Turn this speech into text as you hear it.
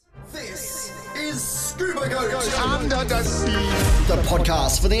is Scuba Goat Under the Sea, the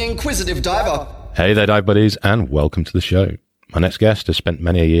podcast for the inquisitive diver. Hey there, dive buddies, and welcome to the show. My next guest has spent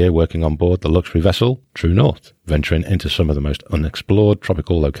many a year working on board the luxury vessel True North, venturing into some of the most unexplored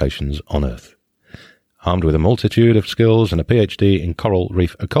tropical locations on Earth. Armed with a multitude of skills and a PhD in coral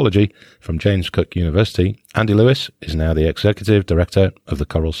reef ecology from James Cook University, Andy Lewis is now the Executive Director of the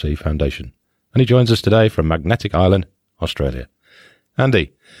Coral Sea Foundation, and he joins us today from Magnetic Island, Australia.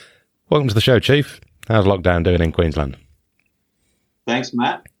 Andy, welcome to the show, Chief. How's lockdown doing in Queensland? Thanks,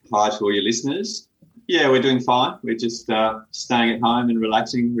 Matt. Hi to all your listeners. Yeah, we're doing fine. We're just staying at home and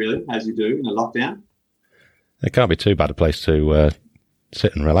relaxing, really, as you do in a lockdown. It can't be too bad a place to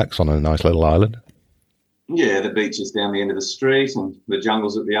sit and relax on a nice little island. Yeah, the beach is down the end of the street and the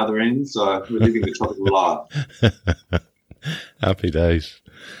jungle's at the other end, so we're living the tropical life. Happy days.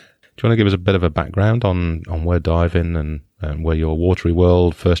 Do you want to give us a bit of a background on where diving and where your watery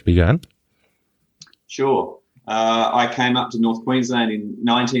world first began? Sure. I came up to North Queensland in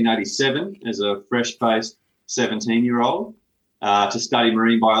 1987 as a fresh-faced 17-year-old to study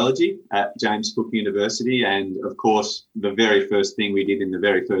marine biology at James Cook University. And, of course, the very first thing we did in the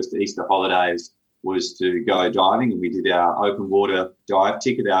very first Easter holidays was to go diving, and we did our open water dive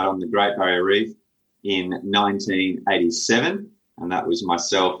ticket out on the Great Barrier Reef in 1987. And that was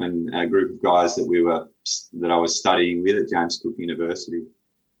myself and a group of guys that I was studying with at James Cook University.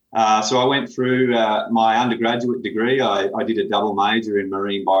 So I went through my undergraduate degree. I did a double major in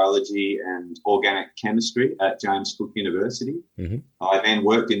marine biology and organic chemistry at James Cook University. Mm-hmm. I then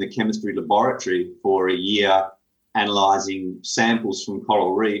worked in the chemistry laboratory for a year, analysing samples from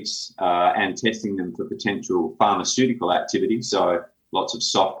coral reefs and testing them for potential pharmaceutical activity. So lots of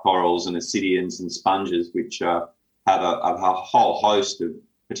soft corals and ascidians and sponges, which have a whole host of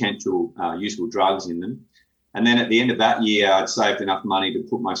potential useful drugs in them. And then at the end of that year, I'd saved enough money to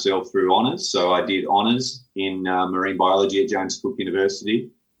put myself through honours. So I did honours in marine biology at James Cook University,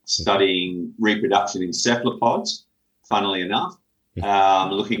 studying reproduction in cephalopods, funnily enough,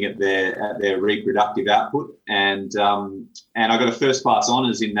 looking at their reproductive output. And I got a first class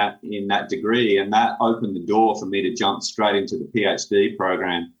honours in that degree, and that opened the door for me to jump straight into the PhD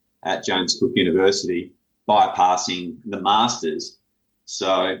program at James Cook University, bypassing the masters.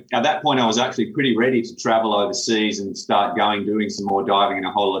 So at that point, I was actually pretty ready to travel overseas and start doing some more diving in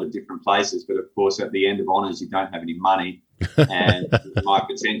a whole lot of different places. But, of course, at the end of honours, you don't have any money. And my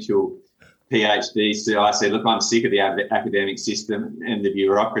potential PhD, so I said, look, I'm sick of the academic system and the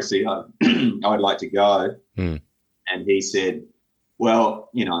bureaucracy. I would like to go. And he said, well,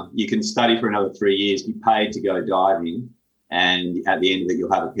 you can study for another 3 years, be paid to go diving, and at the end of it,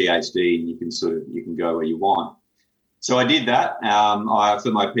 you'll have a PhD and you can go where you want. So I did that.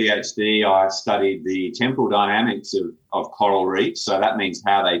 For my PhD, I studied the temporal dynamics of coral reefs. So that means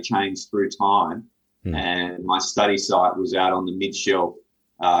how they change through time. And my study site was out on the mid-shelf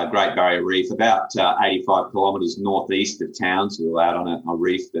Great Barrier Reef, about 85 kilometres northeast of Townsville, out on a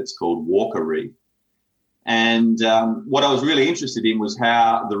reef that's called Walker Reef. And what I was really interested in was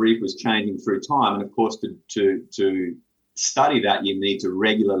how the reef was changing through time. And, of course, to study that, you need to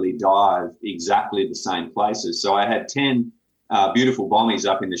regularly dive exactly the same places. So I had 10 beautiful bommies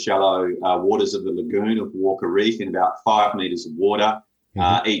up in the shallow waters of the lagoon of Walker Reef in about 5 metres of water.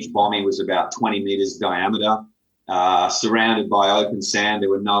 Each bommie was about 20 metres diameter, surrounded by open sand. There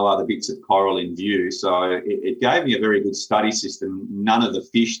were no other bits of coral in view. So it gave me a very good study system. None of the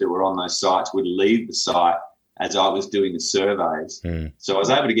fish that were on those sites would leave the site as I was doing the surveys. So I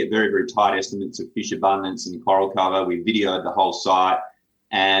was able to get very, very tight estimates of fish abundance and coral cover. We videoed the whole site.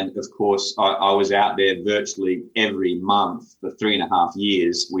 And, of course, I was out there virtually every month for 3.5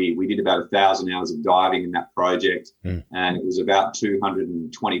 years. We did about 1,000 hours of diving in that project, and it was about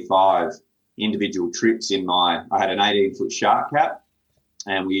 225 individual trips I had an 18-foot shark cap,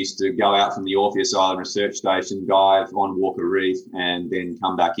 and we used to go out from the Orpheus Island Research Station, dive on Walker Reef, and then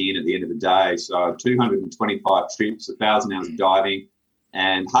come back in at the end of the day. So 225 trips, 1,000 hours of diving.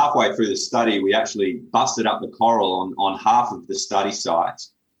 And halfway through the study, we actually busted up the coral on half of the study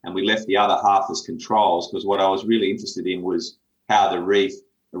sites, and we left the other half as controls, because what I was really interested in was how the reef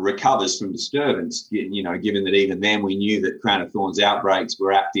recovers from disturbance, given that even then we knew that Crown of Thorns outbreaks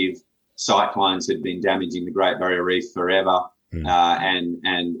were active. Cyclones had been damaging the Great Barrier Reef forever. And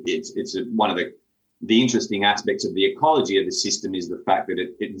it's one of the interesting aspects of the ecology of the system is the fact that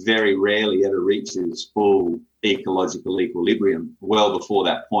it very rarely ever reaches full ecological equilibrium. Well before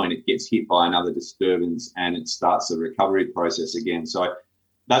that point, it gets hit by another disturbance and it starts the recovery process again. So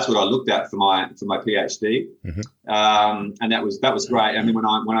that's what I looked at for my PhD, and that was great. And then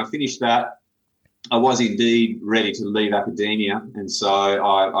when I finished that, I was indeed ready to leave academia, and so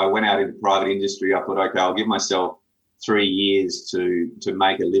I went out into private industry. I thought, okay, I'll give myself 3 years to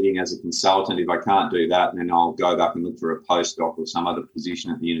make a living as a consultant. If I can't do that, then I'll go back and look for a postdoc or some other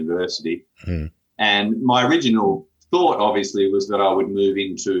position at the university. And my original thought, obviously, was that I would move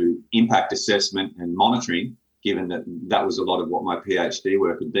into impact assessment and monitoring, given that that was a lot of what my PhD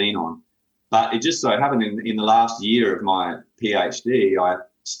work had been on. But it just so happened in the last year of my PhD, I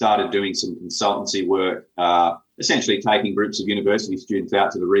started doing some consultancy work, essentially taking groups of university students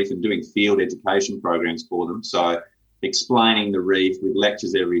out to the reef and doing field education programs for them. So explaining the reef with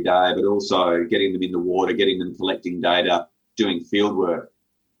lectures every day, but also getting them in the water, getting them collecting data, doing field work.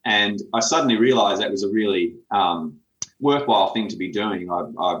 And I suddenly realised that was a really worthwhile thing to be doing. I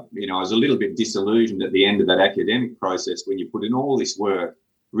was a little bit disillusioned at the end of that academic process when you put in all this work,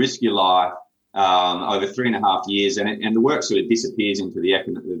 risk your life over 3.5 years, and the work sort of disappears into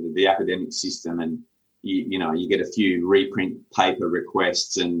the academic system, and you get a few reprint paper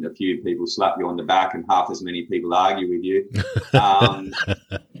requests and a few people slap you on the back and half as many people argue with you.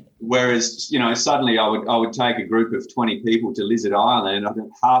 Whereas, suddenly I would take a group of 20 people to Lizard Island, and I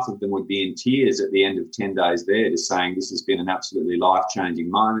think half of them would be in tears at the end of 10 days there, just saying, this has been an absolutely life-changing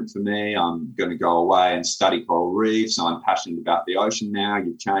moment for me. I'm going to go away and study coral reefs. I'm passionate about the ocean now.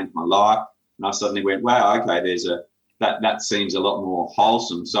 You've changed my life. And I suddenly went, wow, okay, that seems a lot more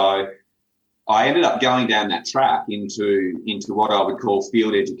wholesome. So I ended up going down that track into what I would call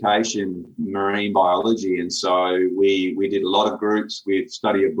field education, marine biology. And so we did a lot of groups with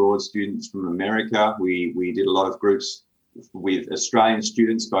study abroad students from America. We did a lot of groups with Australian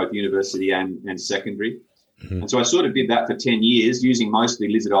students, both university and secondary. And so I sort of did that for 10 years, using mostly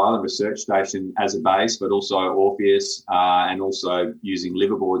Lizard Island Research Station as a base, but also Orpheus, and also using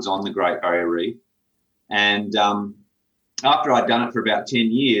liverboards on the Great Barrier Reef. And after I'd done it for about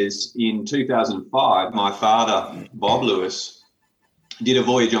 10 years, in 2005, my father, Bob Lewis, did a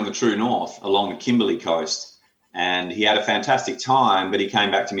voyage on the True North along the Kimberley coast. And he had a fantastic time, but he came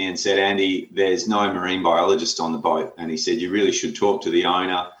back to me and said, Andy, there's no marine biologist on the boat. And he said, you really should talk to the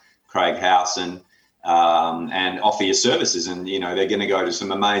owner, Craig Howson, and offer your services. And, they're going to go to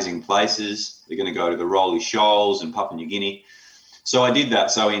some amazing places. They're going to go to the Rolly Shoals and Papua New Guinea. So I did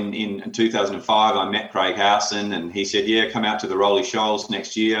that. So in 2005, I met Craig Howson, and he said, yeah, come out to the Rolly Shoals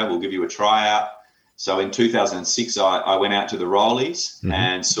next year. We'll give you a tryout. So in 2006, I went out to the Rollies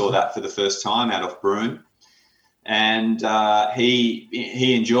and saw that for the first time out off Broome. And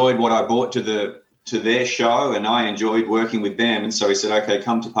he enjoyed what I brought to their show, and I enjoyed working with them. And so he said, okay,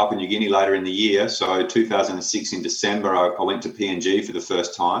 come to Papua New Guinea later in the year. So 2006 in December, I went to PNG for the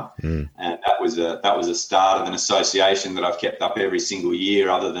first time. And that was a start of an association that I've kept up every single year,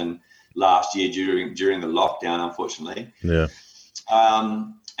 other than last year during the lockdown, unfortunately. Yeah.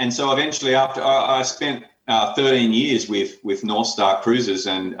 And so eventually, after I spent 13 years with North Star Cruises,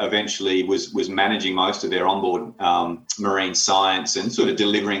 and eventually was managing most of their onboard marine science and sort of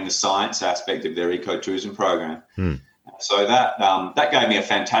delivering the science aspect of their ecotourism program. So that gave me a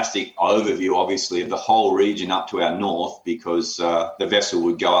fantastic overview, obviously, of the whole region up to our north, because the vessel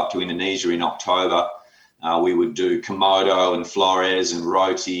would go up to Indonesia in October. We would do Komodo and Flores and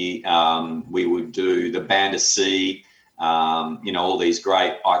Roti. We would do the Banda Sea. All these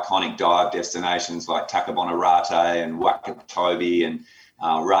great iconic dive destinations like Takabonerate and Wakatobi and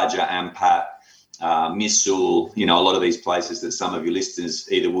Raja Ampat, Misul, a lot of these places that some of your listeners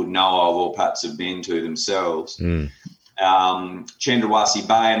either would know of or perhaps have been to themselves. Cendrawasih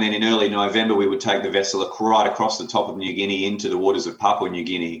Bay, and then in early November we would take the vessel right across the top of New Guinea into the waters of Papua New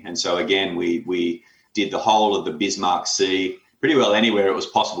Guinea. And so again, we did the whole of the Bismarck Sea. Pretty well anywhere it was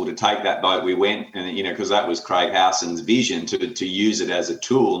possible to take that boat, we went, and because that was Craig Howson's vision to use it as a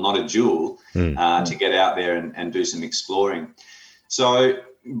tool, not a jewel, to get out there and do some exploring. So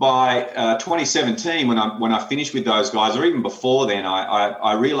by 2017, when I finished with those guys, or even before then,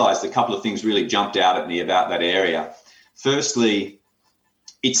 I realised a couple of things really jumped out at me about that area. Firstly,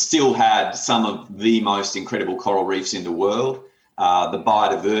 it still had some of the most incredible coral reefs in the world. The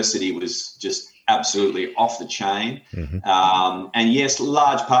biodiversity was just absolutely off the chain. And yes,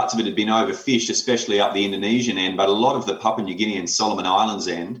 large parts of it had been overfished, especially up the Indonesian end, but a lot of the Papua New Guinea and Solomon Islands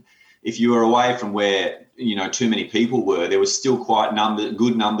end, if you were away from where too many people were, there was still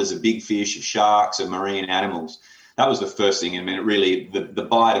good numbers of big fish, of sharks, of marine animals. That was the first thing. I mean, it really, the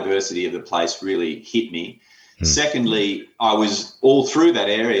biodiversity of the place really hit me. Secondly, I was all through that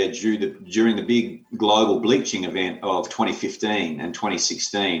area during the big global bleaching event of 2015 and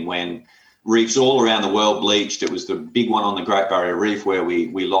 2016, when reefs all around the world bleached. It was the big one on the Great Barrier Reef where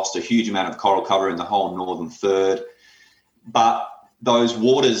we lost a huge amount of coral cover in the whole northern third. But those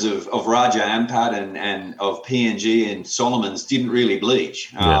waters of Raja Ampat and of PNG and Solomons didn't really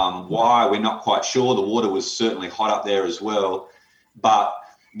bleach. Why, we're not quite sure. The water was certainly hot up there as well. But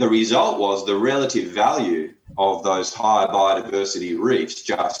the result was the relative value of those high biodiversity reefs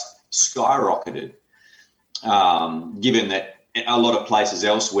just skyrocketed, given that a lot of places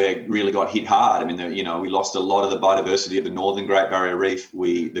elsewhere really got hit hard. I mean, we lost a lot of the biodiversity of the Northern Great Barrier Reef.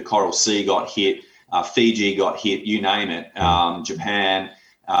 The Coral Sea got hit. Fiji got hit, you name it. Japan,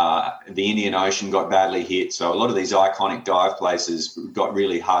 the Indian Ocean got badly hit. So a lot of these iconic dive places got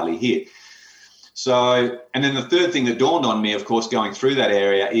really hardly hit. So, and then the third thing that dawned on me, of course, going through that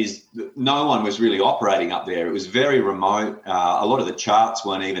area is that no one was really operating up there. It was very remote. A lot of the charts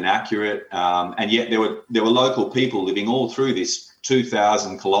weren't even accurate. And yet there were local people living all through this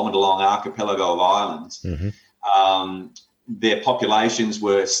 2,000 kilometre long archipelago of islands. Their populations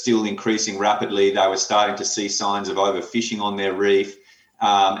were still increasing rapidly. They were starting to see signs of overfishing on their reef.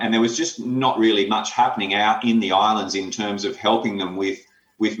 And there was just not really much happening out in the islands in terms of helping them with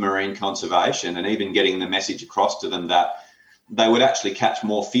marine conservation, and even getting the message across to them that they would actually catch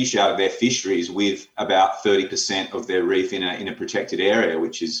more fish out of their fisheries with about 30% of their reef in a protected area,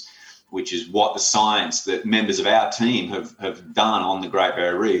 which is what the science that members of our team have done on the Great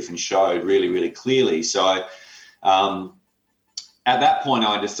Barrier Reef and showed really, really clearly. So at that point,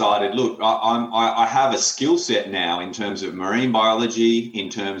 I decided, look, I have a skill set now in terms of marine biology, in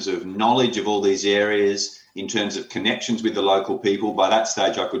terms of knowledge of all these areas, in terms of connections with the local people. By that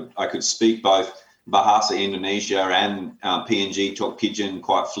stage, I could speak both Bahasa Indonesia and PNG, talk Pidgin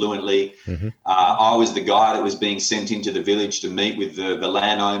quite fluently. I was the guy that was being sent into the village to meet with the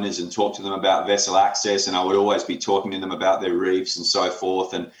landowners and talk to them about vessel access, and I would always be talking to them about their reefs and so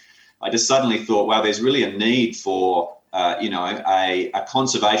forth. And I just suddenly thought, wow, there's really a need for a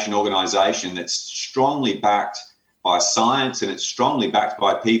conservation organisation that's strongly backed by science, and it's strongly backed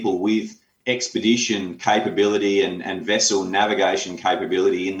by people with expedition capability and vessel navigation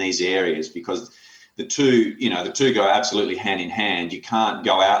capability in these areas, because the two go absolutely hand in hand. You can't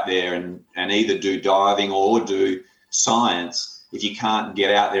go out there and either do diving or do science if you can't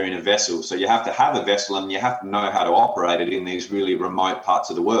get out there in a vessel. So you have to have a vessel, and you have to know how to operate it in these really remote parts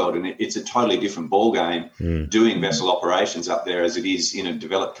of the world. And it's a totally different ballgame doing vessel operations up there as it is in a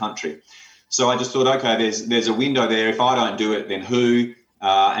developed country. So I just thought, okay, there's a window there. If I don't do it, then who?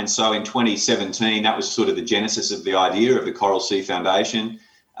 And so in 2017, that was sort of the genesis of the idea of the Coral Sea Foundation.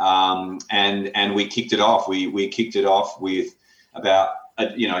 And we kicked it off. We kicked it off with about,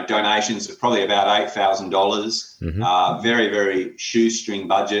 donations of probably about $8,000, very, very shoestring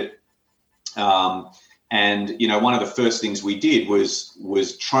budget. And, one of the first things we did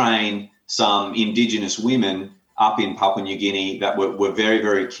was train some Indigenous women up in Papua New Guinea that were very,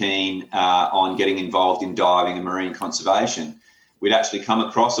 very keen on getting involved in diving and marine conservation. We'd actually come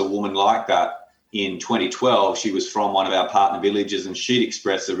across a woman like that in 2012. She was from one of our partner villages, and she'd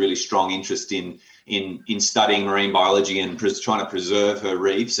expressed a really strong interest in studying marine biology and trying to preserve her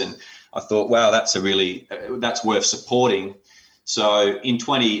reefs. And I thought, wow, that's worth supporting. So in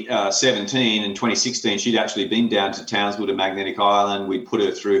 2017 and 2016, she'd actually been down to Townsville to Magnetic Island. We'd put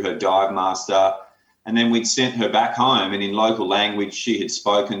her through her dive master, and then we'd sent her back home. And in local language, she had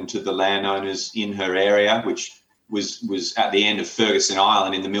spoken to the landowners in her area, which was at the end of Ferguson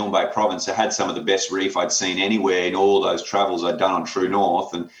Island in the Milne Bay province. It had some of the best reef I'd seen anywhere in all those travels I'd done on True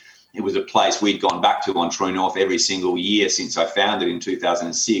North. And it was a place we'd gone back to on True North every single year since I found it in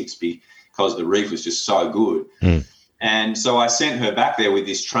 2006, because the reef was just so good. And so I sent her back there with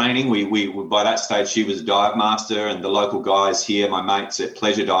this training. We by that stage, she was a dive master, and the local guys here, my mates at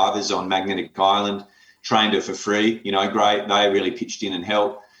Pleasure Divers on Magnetic Island, trained her for free. Great. They really pitched in and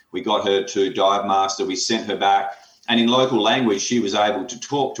helped. We got her to dive master. We sent her back. And in local language, she was able to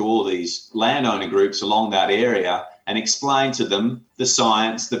talk to all these landowner groups along that area and explain to them the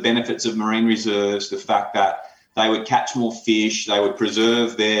science, the benefits of marine reserves, the fact that they would catch more fish, they would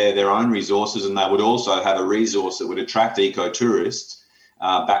preserve their own resources, and they would also have a resource that would attract eco-tourists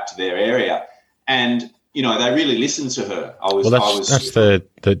back to their area. And, they really listened to her. That's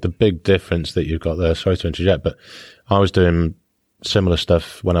the big difference that you've got there. Sorry to interject, but I was doing similar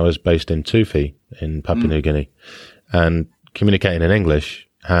stuff when I was based in Tufi in Papua New Guinea, and communicating in English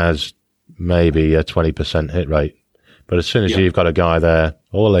has maybe a 20% hit rate. But as soon as you've got a guy there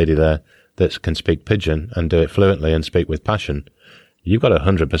or a lady there that can speak Pidgin and do it fluently and speak with passion, you've got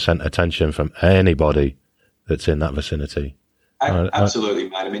 100% attention from anybody that's in that vicinity. Absolutely,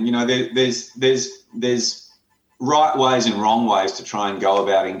 mate. I mean, there's right ways and wrong ways to try and go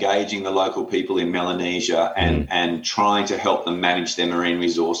about engaging the local people in Melanesia and trying to help them manage their marine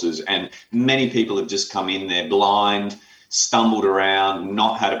resources. And many people have just come in there blind, stumbled around,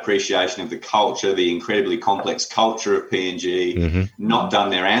 not had appreciation of the culture, the incredibly complex culture of PNG, not done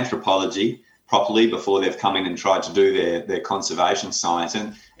their anthropology properly before they've come in and tried to do their conservation science.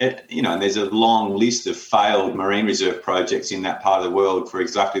 And, there's a long list of failed marine reserve projects in that part of the world for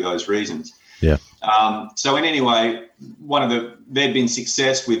exactly those reasons. Yeah. So in any way, there'd been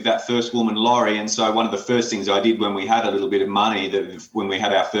success with that first woman, Laurie, and so one of the first things I did when we had a little bit of money, when we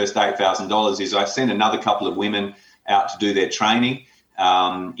had our first $8,000, is I sent another couple of women out to do their training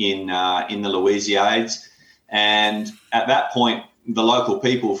in the Louisiades. And at that point, the local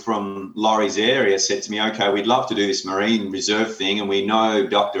people from Laurie's area said to me, okay, we'd love to do this marine reserve thing, and we know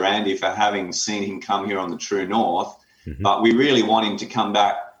Dr. Andy for having seen him come here on the True North, but we really want him to come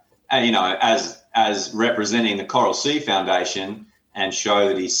back, as representing the Coral Sea Foundation and show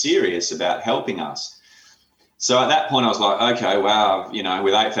that he's serious about helping us. So at that point, I was like, okay, wow,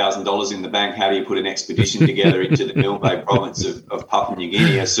 with $8,000 in the bank, how do you put an expedition together into the Milne Bay province of Papua New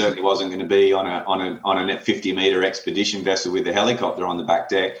Guinea? I certainly wasn't going to be on a 50-meter expedition vessel with a helicopter on the back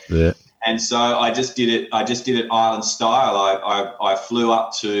deck. Yeah. And so I just did it island style. I flew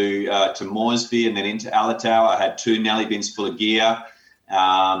up to Moresby and then into Alotau. I had 2 Nelly bins full of gear.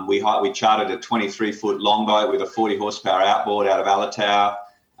 We chartered a 23-foot longboat with a 40-horsepower outboard out of Alotau.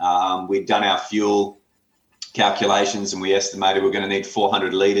 We'd done our fuel calculations and we estimated we're going to need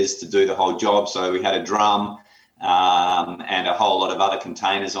 400 litres to do the whole job. So we had a drum and a whole lot of other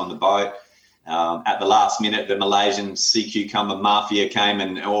containers on the boat. At the last minute, the Malaysian sea cucumber mafia came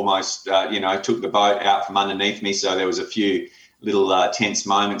and almost, took the boat out from underneath me. So there was a few little tense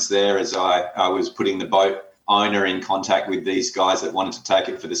moments there as I was putting the boat owner in contact with these guys that wanted to take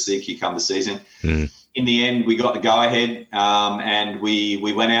it for the sea cucumber season. In the end, we got the go-ahead and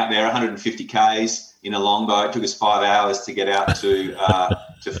we went out there 150 Ks in a longboat. It took us 5 hours to get out to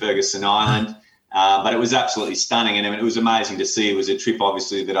Ferguson Island. But it was absolutely stunning, and it was amazing to see. It was a trip,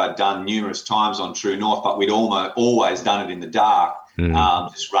 obviously, that I'd done numerous times on True North, but we'd always done it in the dark,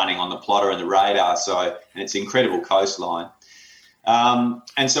 just running on the plotter and the radar. And it's an incredible coastline.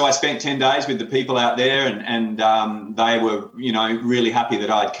 And so I spent 10 days with the people out there, and they were, really happy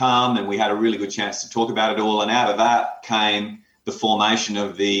that I'd come, and we had a really good chance to talk about it all. And out of that came the formation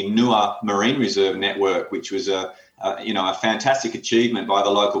of the Nua Marine Reserve Network, which was a fantastic achievement by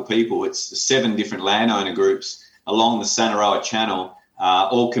the local people. It's 7 different landowner groups along the Sanaroa Channel,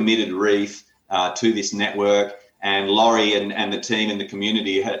 all committed reef to this network. And Laurie and the team in the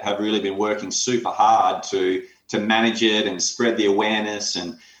community have really been working super hard to manage it and spread the awareness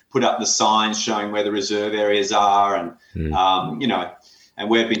and put up the signs showing where the reserve areas are. And, and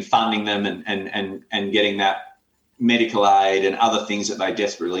we've been funding them and getting that medical aid and other things that they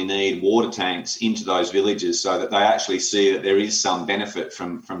desperately need, water tanks, into those villages so that they actually see that there is some benefit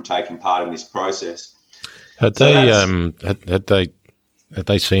from taking part in this process. Had they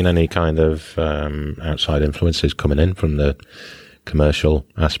seen any kind of outside influences coming in from the commercial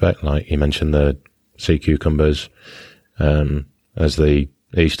aspect? Like you mentioned the sea cucumbers, as the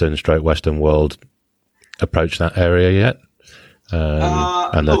Western world approached that area yet?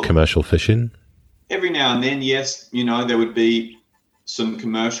 And the commercial fishing? Every now and then, yes, there would be some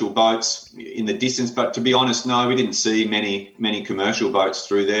commercial boats in the distance, but to be honest, no, we didn't see many commercial boats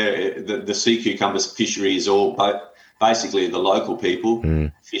through there. The sea cucumbers fishery is all basically the local people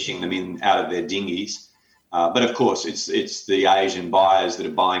fishing them out of their dinghies. But of course, it's the Asian buyers that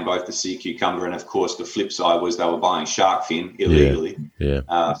are buying both the sea cucumber, and of course, the flip side was they were buying shark fin illegally. Yeah.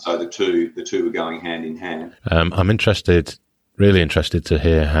 So the two were going hand in hand. I'm really interested to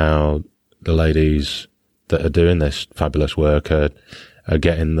hear how the ladies that are doing this fabulous work are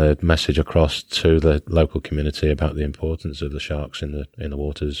getting the message across to the local community about the importance of the sharks in the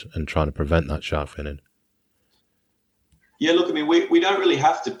waters and trying to prevent that shark finning. Yeah, look, we don't really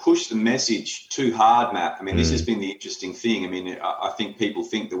have to push the message too hard, Matt. This has been the interesting thing. I think people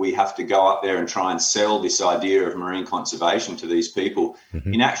think that we have to go up there and try and sell this idea of marine conservation to these people.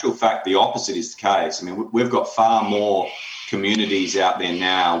 In actual fact, the opposite is the case. We've got far more communities out there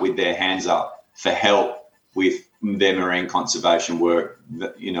now with their hands up for help with their marine conservation work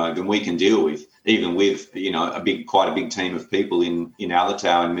than we can deal with, even with quite a big team of people in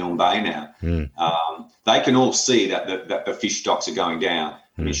Alotau and Milne Bay now. They can all see that the fish stocks are going down.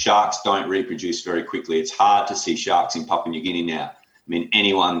 Sharks don't reproduce very quickly. It's hard to see sharks in Papua New Guinea now.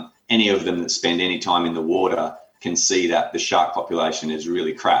 Any of them that spend any time in the water can see that the shark population has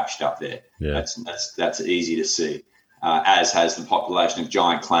really crashed up there. Yeah. That's easy to see. As has the population of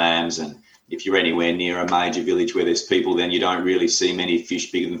giant clams. And if you're anywhere near a major village where there's people, then you don't really see many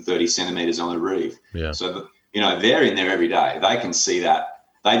fish bigger than 30 centimetres on the reef. Yeah. So, they're in there every day. They can see that.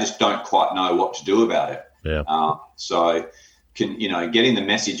 They just don't quite know what to do about it. Yeah. Getting the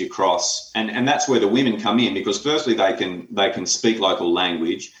message across, and that's where the women come in, because firstly they can speak local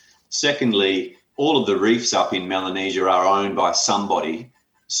language. Secondly, all of the reefs up in Melanesia are owned by somebody.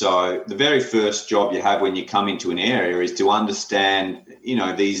 So the very first job you have when you come into an area is to understand,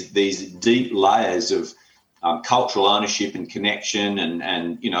 these deep layers of cultural ownership and connection,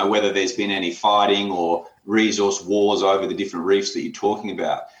 and whether there's been any fighting or resource wars over the different reefs that you're talking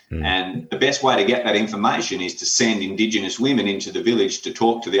about. And the best way to get that information is to send Indigenous women into the village to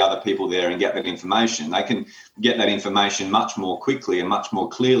talk to the other people there and get that information. They can get that information much more quickly and much more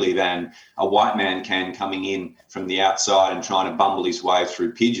clearly than a white man can coming in from the outside and trying to bumble his way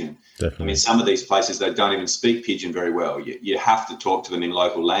through Pidgin. Definitely. I mean, some of these places, they don't even speak Pidgin very well. You have to talk to them in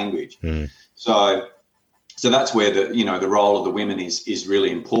local language. So that's where the role of the women is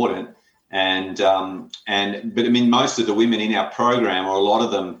really important. But I mean, most of the women in our program, or a lot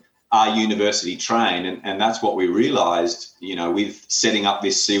of them, are university trained, and that's what we realised, with setting up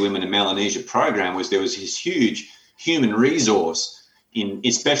this Sea Women in Melanesia program, was there was this huge human resource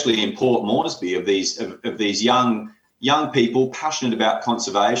especially in Port Moresby, of these young people passionate about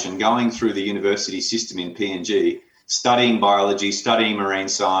conservation, going through the university system in PNG, studying biology, studying marine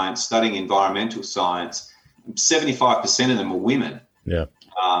science, studying environmental science. 75% of them were women. Yeah.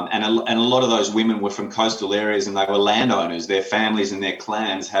 And a lot of those women were from coastal areas, and they were landowners. Their families and their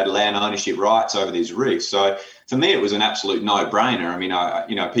clans had land ownership rights over these reefs. So for me, it was an absolute no-brainer. I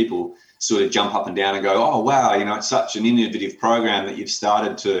mean, people sort of jump up and down and go, oh, wow, it's such an innovative program that you've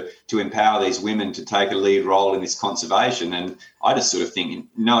started to empower these women to take a lead role in this conservation. And I just sort of think,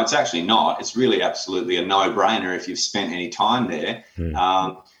 no, it's actually not. It's really absolutely a no-brainer if you've spent any time there.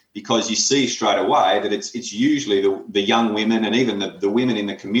 Because you see straight away that it's usually the young women, and even the women in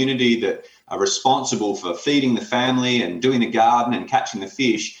the community that are responsible for feeding the family and doing the garden and catching the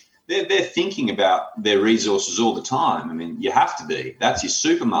fish. They're thinking about their resources all the time. I mean, you have to be. That's your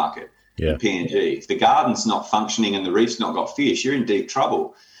supermarket in PNG. If the garden's not functioning and the reef's not got fish, you're in deep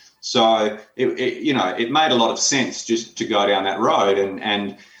trouble. So it made a lot of sense just to go down that road,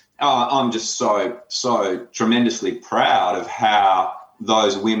 and I'm just so tremendously proud of how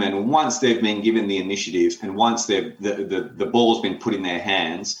those women, once they've been given the initiative and once the ball's been put in their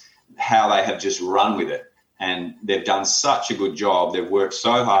hands, how they have just run with it. And they've done such a good job. They've worked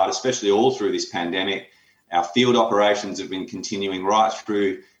so hard, especially all through this pandemic. Our field operations have been continuing right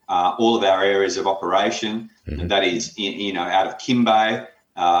through all of our areas of operation, and that is, out of Kimbe,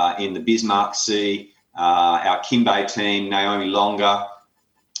 in the Bismarck Sea. Our Kimbe team, Naomi Longa,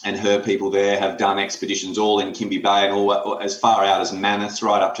 and her people there have done expeditions all in Kimbe Bay and all as far out as Manus,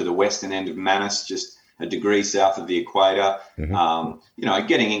 right up to the western end of Manus, just a degree south of the equator.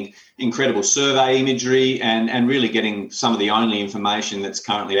 Getting incredible survey imagery and really getting some of the only information that's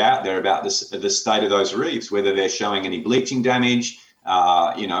currently out there about the state of those reefs, whether they're showing any bleaching damage,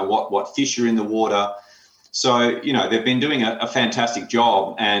 what fish are in the water. So, they've been doing a fantastic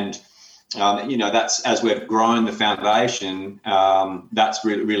job, and that's, as we've grown the foundation, that's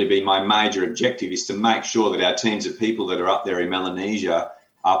really been my major objective, is to make sure that our teams of people that are up there in Melanesia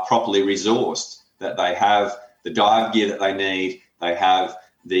are properly resourced, that they have the dive gear that they need, they have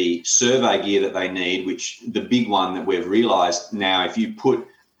the survey gear that they need, which the big one that we've realised now, if you put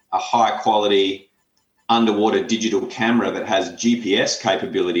a high quality underwater digital camera that has GPS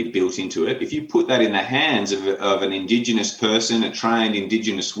capability built into it, if you put that in the hands of an Indigenous person, a trained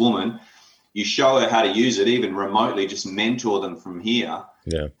Indigenous woman, you show her how to use it, even remotely, just mentor them from here.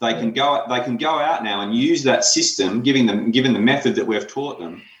 Yeah. They can go out now and use that system, given the method that we've taught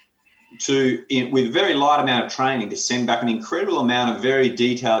them, with a very light amount of training, to send back an incredible amount of very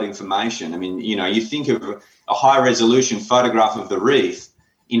detailed information. I mean, you think of a high resolution photograph of the reef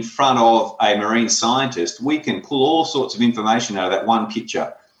in front of a marine scientist, we can pull all sorts of information out of that one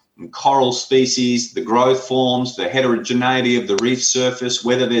picture. Coral species, the growth forms, the heterogeneity of the reef surface,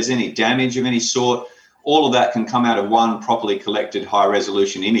 whether there's any damage of any sort, all of that can come out of one properly collected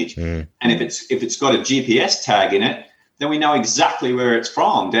high-resolution image. And if it's got a GPS tag in it, then we know exactly where it's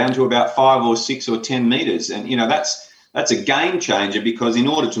from, down to about 5 or 6 or 10 metres. And, that's a game changer, because in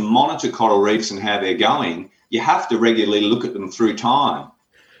order to monitor coral reefs and how they're going, you have to regularly look at them through time.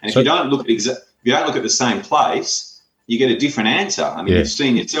 And if you don't look at the same place, you get a different answer. I mean, You've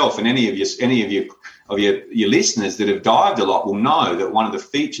seen yourself, and any of your listeners that have dived a lot will know that one of the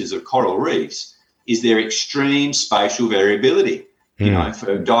features of coral reefs is their extreme spatial variability.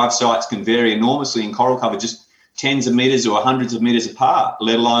 For dive sites can vary enormously in coral cover, just tens of metres or hundreds of metres apart,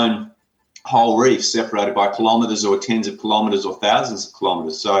 let alone whole reefs separated by kilometres or tens of kilometres or thousands of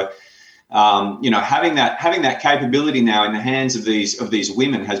kilometres. So, having that capability now in the hands of these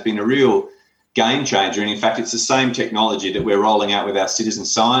women has been a real game changer. And in fact, it's the same technology that we're rolling out with our citizen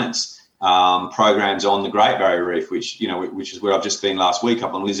science programs on the Great Barrier Reef, which is where I've just been last week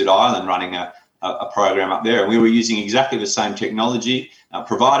up on Lizard Island running a program up there. And we were using exactly the same technology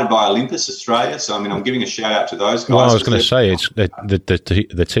provided by Olympus Australia. So, I mean, I'm giving a shout out to those guys. Well, I was going to say, it's the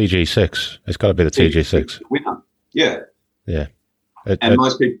TG6. It's got to be the TG6. Winner. Yeah. Yeah. And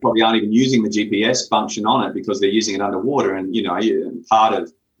most people probably aren't even using the GPS function on it because they're using it underwater. And, part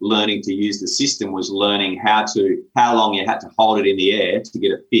of learning to use the system was learning how long you had to hold it in the air to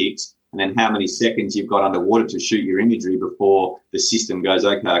get it fixed, and then how many seconds you've got underwater to shoot your imagery before the system goes,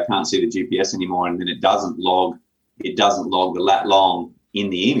 okay, I can't see the GPS anymore, and then it doesn't log the lat long in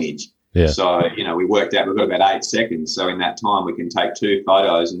the image. Yeah. So, we worked out we've got about 8 seconds. So in that time we can take 2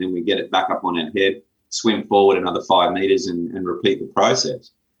 photos and then we get it back up on our head, swim forward another 5 meters and repeat the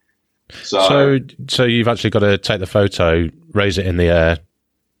process. So you've actually got to take the photo, raise it in the air,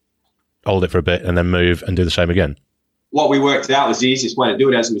 hold it for a bit, and then move and do the same again. What we worked out was the easiest way to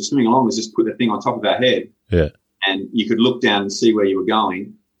do it as we were swimming along was just put the thing on top of our head. Yeah. And you could look down and see where you were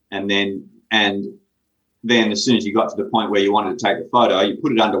going. And then as soon as you got to the point where you wanted to take the photo, you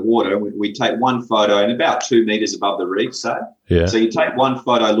put it underwater. We take one photo and about 2 meters above the reef, say. Yeah. So you take one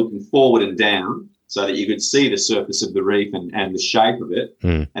photo looking forward and down so that you could see the surface of the reef and the shape of it.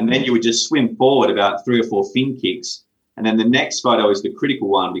 Mm. And then you would just swim forward about 3 or 4 fin kicks. And then the next photo is the critical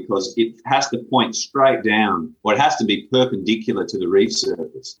one because it has to point straight down, or it has to be perpendicular to the reef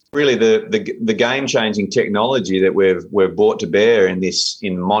surface. Really, the game-changing technology that we've brought to bear in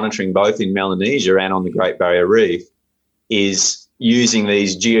monitoring both in Melanesia and on the Great Barrier Reef is using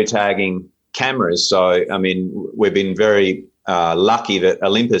these geotagging cameras. So, I mean, we've been very lucky that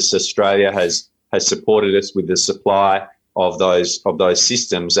Olympus Australia has supported us with the supply of those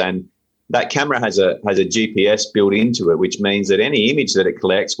systems, and that camera has a GPS built into it, which means that any image that it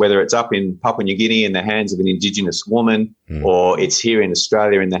collects, whether it's up in Papua New Guinea in the hands of an Indigenous woman or it's here in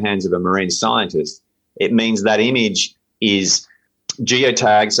Australia in the hands of a marine scientist, it means that image is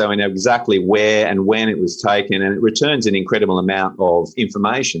geotagged, so we know exactly where and when it was taken, and it returns an incredible amount of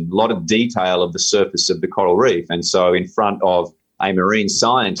information, a lot of detail of the surface of the coral reef. And so in front of a marine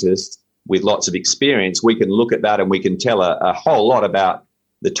scientist with lots of experience, we can look at that and we can tell a whole lot about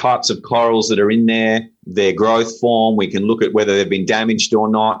the types of corals that are in there, their growth form. We can look at whether they've been damaged or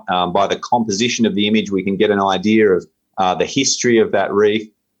not. By the composition of the image, we can get an idea of the history of that reef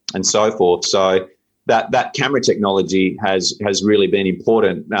and so forth. So that camera technology has really been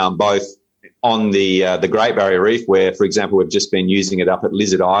important, both on the Great Barrier Reef, where, for example, we've just been using it up at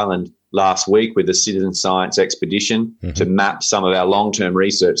Lizard Island last week with the Citizen Science Expedition to map some of our long-term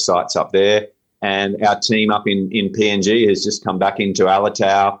research sites up there. And our team up in PNG has just come back into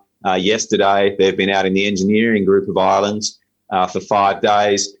Alatau yesterday. They've been out in the engineering group of islands for 5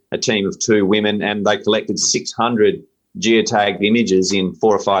 days, a team of 2 women, and they collected 600 geotagged images in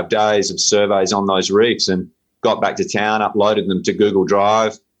 4 or 5 days of surveys on those reefs and got back to town, uploaded them to Google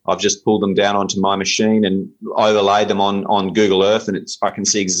Drive. I've just pulled them down onto my machine and overlaid them on Google Earth, and I can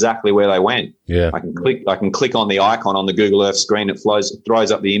see exactly where they went. Yeah. I can click on the icon on the Google Earth screen. It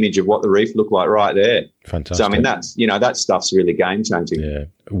throws up the image of what the reef looked like right there. Fantastic. So I mean, that stuff's really game changing. Yeah.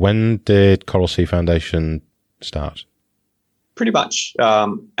 When did Coral Sea Foundation start? Pretty much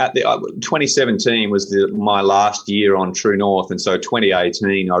at the 2017 was my last year on True North, and so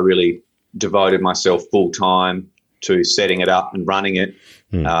 2018 I really devoted myself full time to setting it up and running it.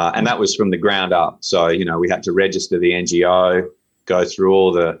 And that was from the ground up. So, we had to register the NGO, jump through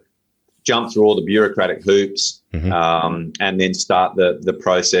all the bureaucratic hoops, and then start the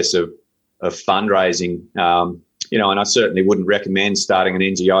process of fundraising. And I certainly wouldn't recommend starting an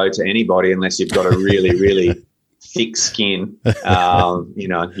NGO to anybody unless you've got a really, really thick skin.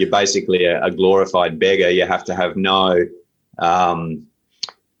 You're basically a glorified beggar. You have to have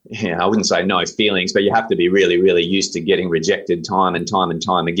I wouldn't say no feelings, but you have to be really, really used to getting rejected time and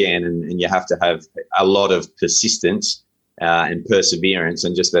time again. And you have to have a lot of persistence and perseverance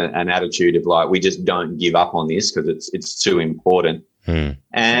and just an attitude of like, we just don't give up on this because it's too important.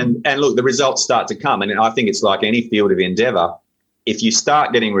 And look, the results start to come. And I think it's like any field of endeavor. If you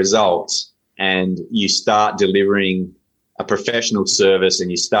start getting results and you start delivering a professional service and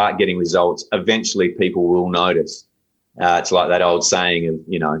you start getting results, eventually people will notice. It's like that old saying of,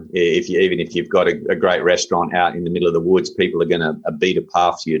 if you've got a great restaurant out in the middle of the woods, people are going to beat a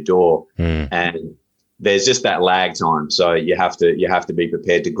path to your door. And there's just that lag time. So you have to be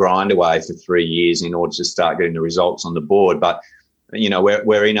prepared to grind away for 3 years in order to start getting the results on the board. But,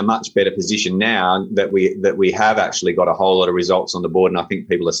 we're in a much better position now that we have actually got a whole lot of results on the board. And I think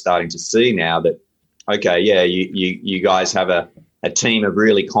people are starting to see now that, okay, yeah, you guys have a team of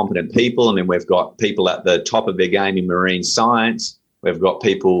really competent people. I mean, we've got people at the top of their game in marine science. We've got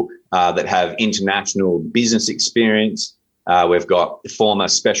people that have international business experience. We've got former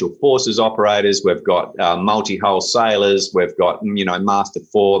special forces operators. We've got multi-hull sailors. We've got, Master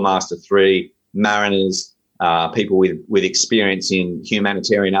 4, Master 3 mariners, people with experience in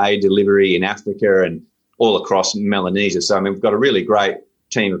humanitarian aid delivery in Africa and all across Melanesia. So, I mean, we've got a really great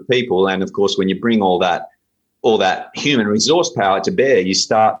team of people. And, of course, when you bring all that human resource power to bear, you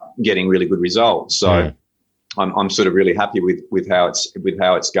start getting really good results. So I'm sort of really happy with how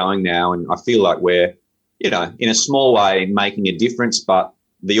it's going now. And I feel like we're, in a small way making a difference, but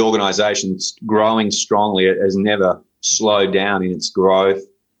the organisation's growing strongly. It has never slowed down in its growth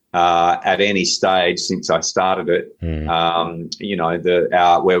at any stage since I started it. We're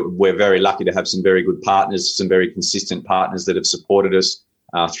very lucky to have some very good partners, some very consistent partners that have supported us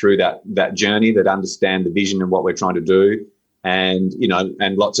through that journey, that understand the vision and what we're trying to do. And,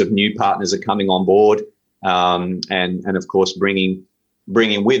 and lots of new partners are coming on board, and of course bringing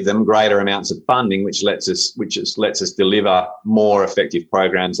with them greater amounts of funding, which lets us deliver more effective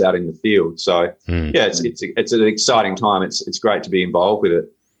programs out in the field. So it's an exciting time. It's great to be involved with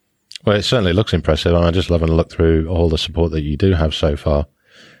it. Well, it certainly looks impressive. I'm just loving a look through all the support that you do have so far.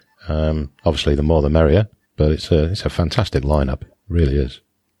 Obviously, the more the merrier, but it's a fantastic lineup. It really is.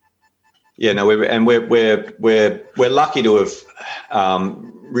 Yeah, no, we're lucky to have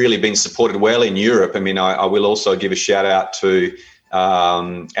really been supported well in Europe. I mean, I will also give a shout out to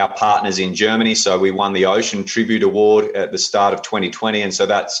our partners in Germany. So we won the Ocean Tribute Award at the start of 2020, and so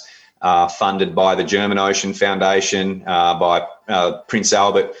that's funded by the German Ocean Foundation, by Prince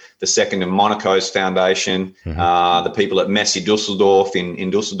Albert II of Monaco's foundation, the people at Messi Dusseldorf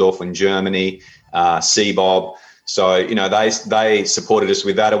in Dusseldorf in Germany, CBOB. So, they supported us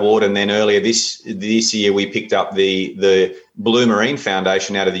with that award. And then earlier this year, we picked up the Blue Marine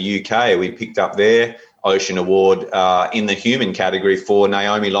Foundation out of the UK. We picked up their Ocean Award in the human category for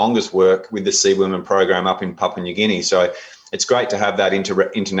Naomi Longa's work with the Sea Women program up in Papua New Guinea. So it's great to have that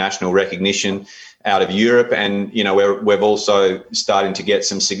international recognition out of Europe. And, we've also starting to get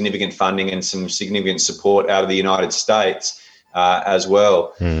some significant funding and some significant support out of the United States as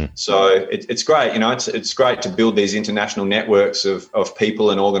well. So it's great. It's great to build these international networks of people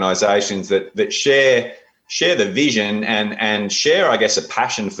and organisations that share the vision and share, I guess, a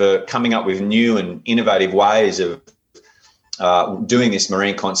passion for coming up with new and innovative ways of doing this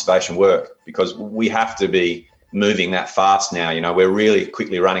marine conservation work, because we have to be moving that fast now. We're really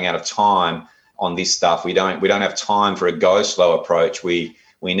quickly running out of time on this stuff. We don't have time for a go slow approach. We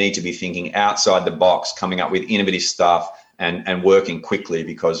need to be thinking outside the box, coming up with innovative stuff and working quickly,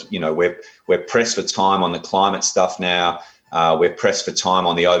 because we're pressed for time on the climate stuff now. We're pressed for time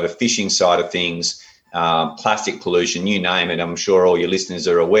on the overfishing side of things, plastic pollution, you name it. I'm sure all your listeners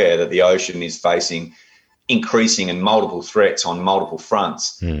are aware that the ocean is facing increasing and multiple threats on multiple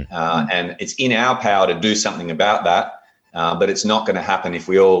fronts. And it's in our power to do something about that, but it's not going to happen if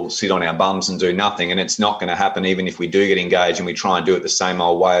we all sit on our bums and do nothing. And it's not going to happen even if we do get engaged and we try and do it the same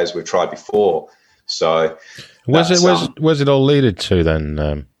old way as we've tried before. So where's it all leaded to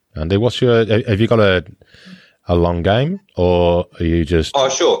then, Andy? Have you got a long game, or are you just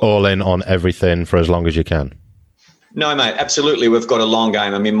all in on everything for as long as you can? No, mate, absolutely. We've got a long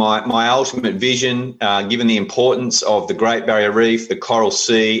game. I mean, my ultimate vision, given the importance of the Great Barrier Reef, the Coral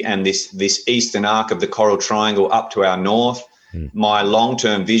Sea, and this eastern arc of the Coral Triangle up to our north, my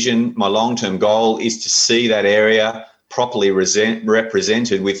long-term vision, my long-term goal is to see that area properly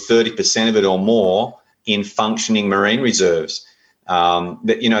represented with 30% of it or more in functioning marine reserves. I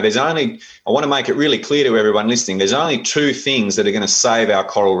want to make it really clear to everyone listening, there's only two things that are going to save our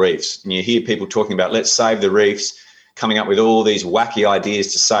coral reefs. And you hear people talking about, let's save the reefs, coming up with all these wacky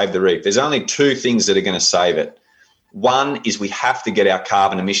ideas to save the reef. There's only two things that are going to save it. One is we have to get our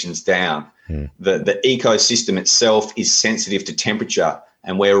carbon emissions down. The ecosystem itself is sensitive to temperature,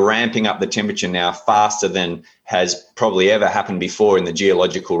 and we're ramping up the temperature now faster than has probably ever happened before in the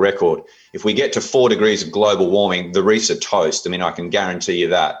geological record. If we get to 4 degrees of global warming, the reefs are toast. I mean, I can guarantee you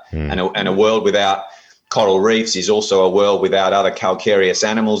that. And a world without coral reefs is also a world without other calcareous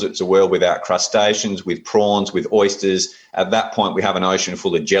animals. It's a world without crustaceans, with prawns, with oysters. At that point, we have an ocean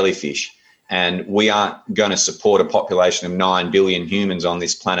full of jellyfish. And we aren't going to support a population of 9 billion humans on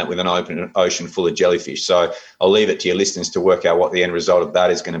this planet with an open ocean full of jellyfish. So I'll leave it to your listeners to work out what the end result of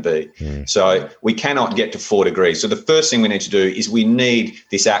that is going to be. So we cannot get to 4 degrees. So the first thing we need to do is we need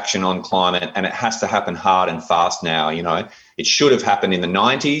this action on climate, and it has to happen hard and fast now. It should have happened in the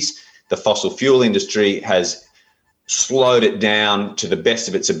 90s. The fossil fuel industry has slowed it down to the best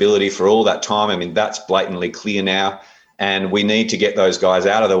of its ability for all that time. I mean, that's blatantly clear now. And we need to get those guys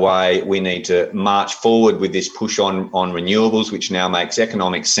out of the way. We need to march forward with this push on renewables, which now makes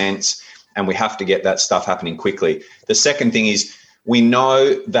economic sense. And we have to get that stuff happening quickly. The second thing is we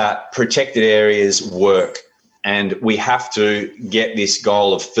know that protected areas work, and we have to get this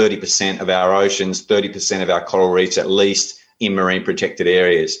goal of 30% of our oceans, 30% of our coral reefs at least in marine protected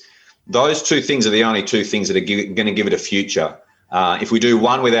areas. Those two things are the only two things that are going to give it a future. If we do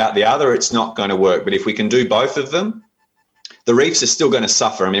one without the other, it's not going to work. But if we can do both of them, the reefs are still going to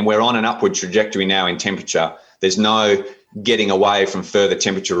suffer. I mean, we're on an upward trajectory now in temperature. There's no getting away from further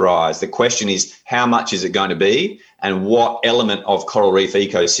temperature rise. The question is, how much is it going to be, and what element of coral reef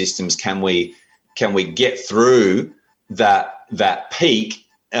ecosystems can we get through that peak,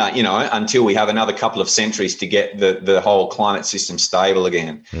 until we have another couple of centuries to get the whole climate system stable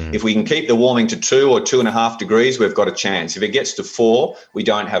again. If we can keep the warming to 2 or 2.5 degrees, we've got a chance. If it gets to 4, we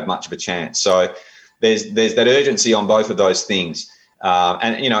don't have much of a chance. So there's that urgency on both of those things.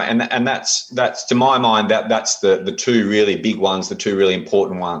 And that's to my mind, that's the two really big ones, the two really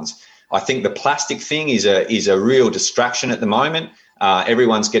important ones. I think the plastic thing is a real distraction at the moment.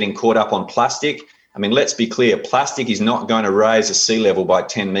 Everyone's getting caught up on plastic. I mean, let's be clear, plastic is not going to raise the sea level by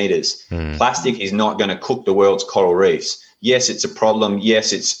 10 metres. Plastic is not going to cook the world's coral reefs. Yes, it's a problem.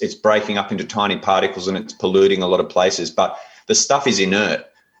 Yes, it's breaking up into tiny particles and it's polluting a lot of places, but the stuff is inert.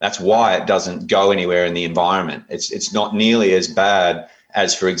 That's why it doesn't go anywhere in the environment. It's not nearly as bad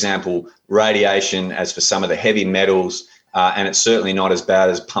as, for example, radiation, as for some of the heavy metals, and it's certainly not as bad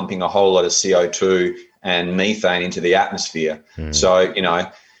as pumping a whole lot of CO2 and methane into the atmosphere. So,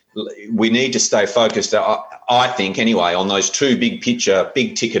 we need to stay focused, I think anyway, on those two big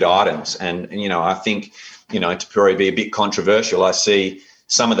ticket items. And, I think, to probably be a bit controversial, I see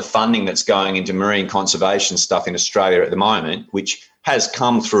some of the funding that's going into marine conservation stuff in Australia at the moment, which has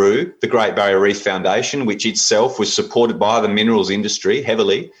come through the Great Barrier Reef Foundation, which itself was supported by the minerals industry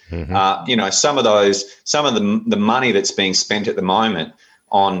heavily. Some of the money that's being spent at the moment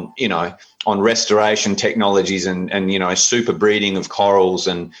on restoration technologies and super breeding of corals,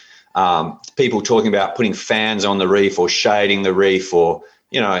 and people talking about putting fans on the reef or shading the reef, or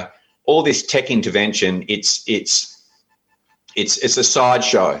all this tech intervention. It's a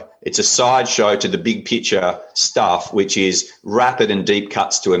sideshow. It's a sideshow to the big picture stuff, which is rapid and deep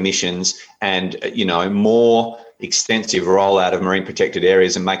cuts to emissions and, more extensive rollout of marine protected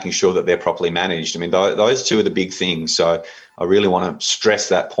areas and making sure that they're properly managed. I mean, those two are the big things. So I really want to stress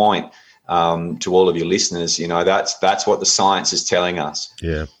that point to all of your listeners. That's what the science is telling us.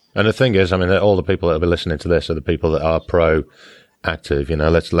 Yeah. And the thing is, I mean, all the people that will be listening to this are the people that are pro-active.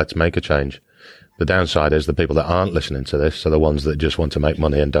 Let's make a change. The downside is the people that aren't listening to this are the ones that just want to make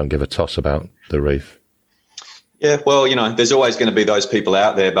money and don't give a toss about the reef. Yeah, well, there's always going to be those people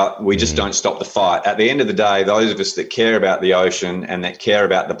out there, but we just don't stop the fight. At the end of the day, those of us that care about the ocean and that care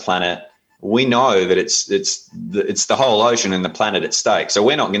about the planet, we know that it's the whole ocean and the planet at stake. So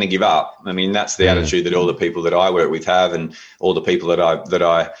we're not going to give up. I mean, that's the attitude that all the people that I work with have, and all the people that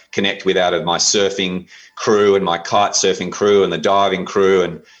I connect with out of my surfing crew and my kite surfing crew and the diving crew,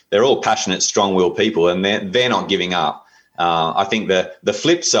 and they're all passionate, strong-willed people, and they're not giving up. I think the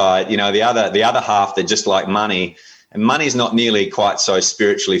flip side, the other half, they're just like money. And money's not nearly quite so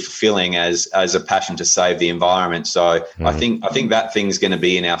spiritually fulfilling as a passion to save the environment. So I think that thing's going to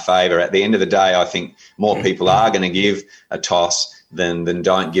be in our favour. At the end of the day, I think more people are going to give a toss than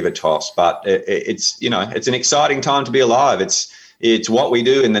don't give a toss. But it's an exciting time to be alive. It's what we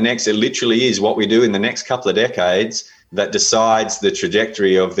do in the next. It literally is what we do in the next couple of decades that decides the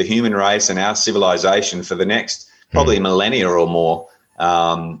trajectory of the human race and our civilization for the next probably millennia or more.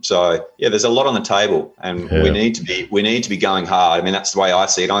 So there's a lot on the table, and we need to be going hard. I mean, that's the way I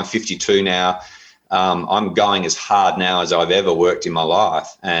see it. I'm 52 now. I'm going as hard now as I've ever worked in my life,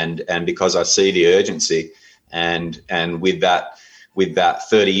 and because I see the urgency, and with that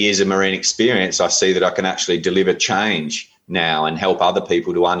 30 years of marine experience, I see that I can actually deliver change now and help other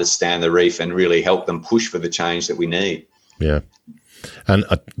people to understand the reef and really help them push for the change that we need. Yeah. And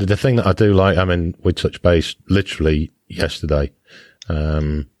the thing that I do like, I mean, we touched base literally yesterday,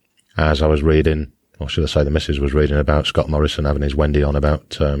 as I was reading, or should I say the missus was reading about Scott Morrison having his Wendy on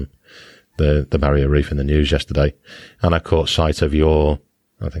about the barrier reef in the news yesterday. And I caught sight of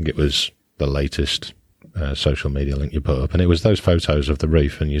I think it was the latest social media link you put up, and it was those photos of the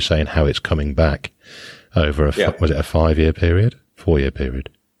reef, and you're saying how it's coming back over was it a 5-year period? 4-year period?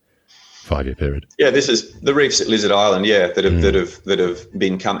 5-year period. Yeah, this is the reefs at Lizard Island. Yeah, that have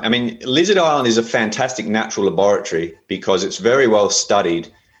been coming. I mean, Lizard Island is a fantastic natural laboratory because it's very well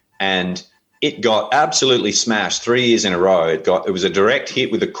studied, and it got absolutely smashed 3 years in a row. It was a direct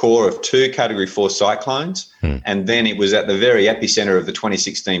hit with a core of 2 Category 4 cyclones, and then it was at the very epicenter of the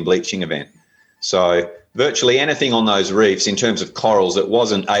 2016 bleaching event. So virtually anything on those reefs in terms of corals that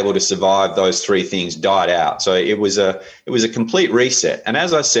wasn't able to survive those 3 things died out. So it was a complete reset. And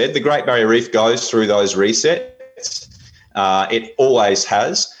as I said, the Great Barrier Reef goes through those resets. It always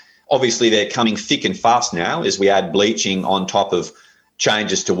has. Obviously, they're coming thick and fast now as we add bleaching on top of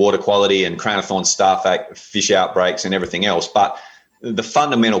changes to water quality and crown of thorns starfish fish outbreaks and everything else. But the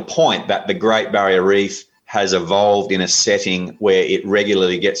fundamental point that the Great Barrier Reef has evolved in a setting where it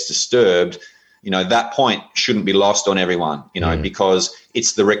regularly gets disturbed, that point shouldn't be lost on everyone, because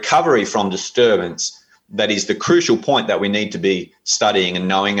it's the recovery from disturbance that is the crucial point that we need to be studying and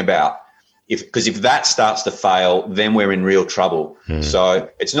knowing about. Because if that starts to fail, then we're in real trouble. So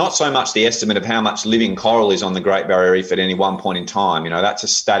it's not so much the estimate of how much living coral is on the Great Barrier Reef at any one point in time. That's a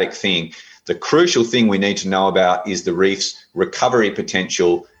static thing. The crucial thing we need to know about is the reef's recovery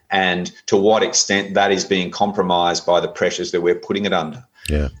potential and to what extent that is being compromised by the pressures that we're putting it under.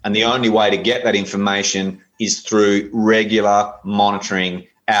 Yeah. And the only way to get that information is through regular monitoring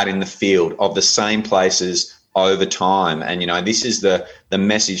out in the field of the same places over time. And, this is the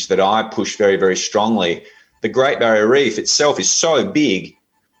message that I push very, very strongly. The Great Barrier Reef itself is so big,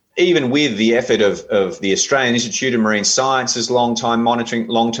 even with the effort of the Australian Institute of Marine Sciences long-term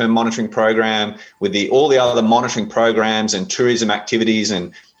monitoring program, with all the other monitoring programs and tourism activities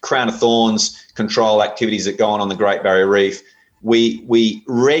and crown of thorns control activities that go on the Great Barrier Reef, we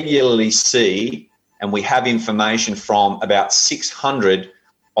regularly see and we have information from about 600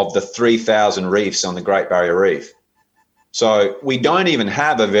 of the 3,000 reefs on the Great Barrier Reef. So we don't even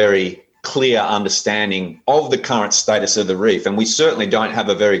have a very clear understanding of the current status of the reef, and we certainly don't have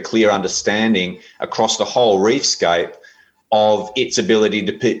a very clear understanding across the whole reefscape of its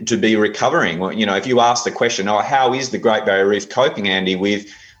ability to be recovering. Well, if you ask the question, how is the Great Barrier Reef coping, Andy, with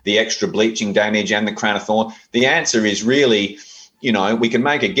the extra bleaching damage and the crown of thorns? The answer is really, we can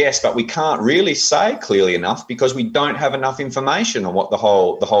make a guess, but we can't really say clearly enough because we don't have enough information on what the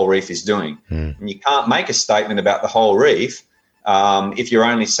whole reef is doing. And you can't make a statement about the whole reef if you're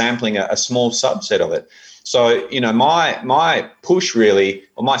only sampling a small subset of it. So, my push really,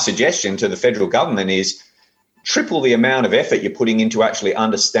 or my suggestion to the federal government is triple the amount of effort you're putting into actually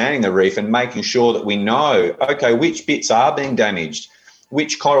understanding the reef and making sure that we know, okay, which bits are being damaged,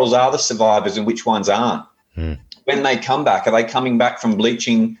 which corals are the survivors and which ones aren't. When they come back, are they coming back from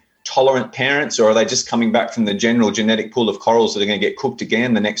bleaching tolerant parents, or are they just coming back from the general genetic pool of corals that are going to get cooked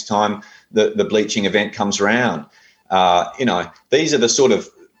again the next time the bleaching event comes around? These are the sort of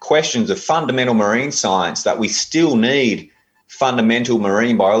questions of fundamental marine science that we still need fundamental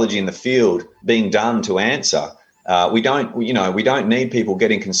marine biology in the field being done to answer. We don't need people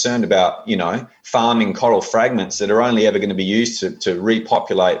getting concerned about, farming coral fragments that are only ever going to be used to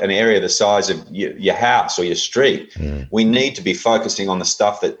repopulate an area the size of your house or your street. We need to be focusing on the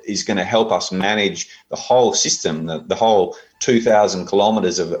stuff that is going to help us manage the whole system, the whole 2,000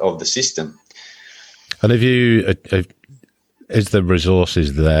 kilometres of the system. And is the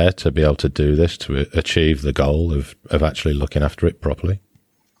resources there to be able to do this, to achieve the goal of actually looking after it properly?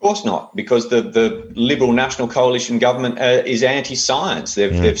 Of course not, because the Liberal National Coalition government is anti-science.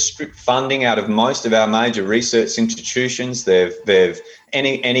 They've stripped funding out of most of our major research institutions. They've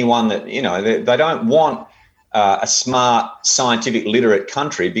anyone that, they don't want a smart, scientific, literate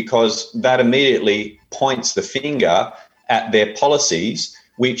country, because that immediately points the finger at their policies,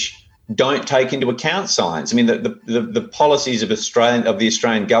 which don't take into account science. I mean, the policies of the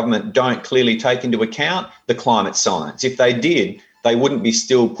Australian government don't clearly take into account the climate science. If they did, they wouldn't be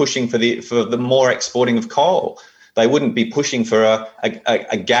still pushing for the more exporting of coal. They wouldn't be pushing for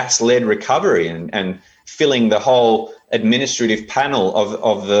a gas-led recovery and filling the whole administrative panel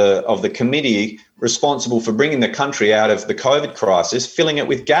of the committee responsible for bringing the country out of the COVID crisis, filling it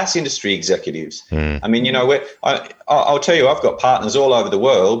with gas industry executives. I mean, I'll tell you, I've got partners all over the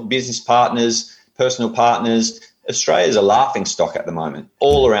world, business partners, personal partners. Australia's a laughing stock at the moment,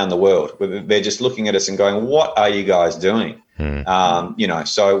 all around the world. They're just looking at us and going, what are you guys doing?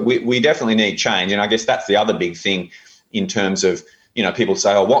 So we definitely need change. And I guess that's the other big thing in terms of, people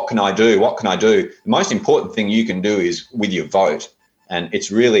say, what can I do? What can I do? The most important thing you can do is with your vote. And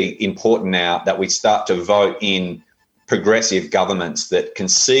it's really important now that we start to vote in progressive governments that can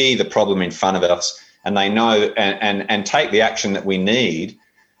see the problem in front of us, and they know and take the action that we need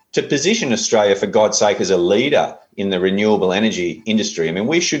to position Australia, for God's sake, as a leader in the renewable energy industry. I mean,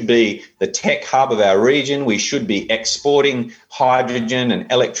 we should be the tech hub of our region. We should be exporting hydrogen and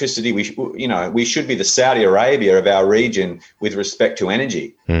electricity. We should be the Saudi Arabia of our region with respect to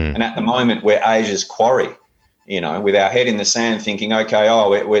energy. And at the moment, we're Asia's quarry, with our head in the sand thinking, okay,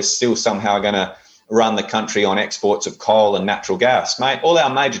 we're still somehow going to run the country on exports of coal and natural gas. Mate, all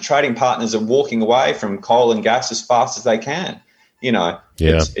our major trading partners are walking away from coal and gas as fast as they can.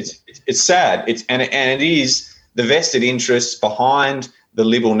 It's sad. It is the vested interests behind the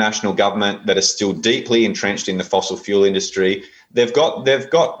Liberal National Government that are still deeply entrenched in the fossil fuel industry. They've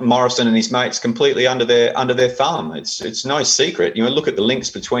got Morrison and his mates completely under their thumb. It's no secret. Look at the links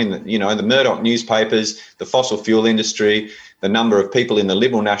between the Murdoch newspapers, the fossil fuel industry, the number of people in the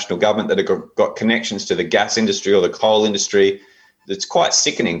Liberal National Government that have got connections to the gas industry or the coal industry. It's quite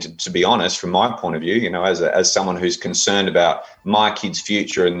sickening, to be honest, from my point of view, as someone who's concerned about my kids'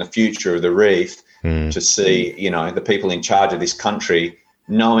 future and the future of the reef, to see, the people in charge of this country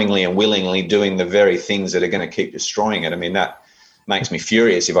knowingly and willingly doing the very things that are going to keep destroying it. I mean, that makes me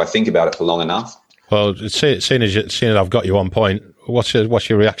furious if I think about it for long enough. Well, seeing as I've got you on point, what's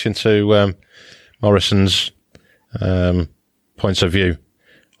your reaction to Morrison's points of view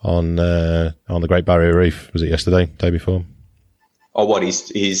on the Great Barrier Reef? Was it yesterday, day before? Oh, what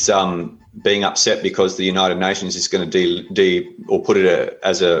he's being upset because the United Nations is going to or put it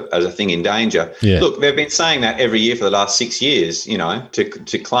as a thing in danger. Yeah. Look, they've been saying that every year for the last 6 years.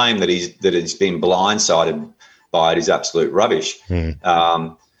 To claim that he's been blindsided by it is absolute rubbish. Look,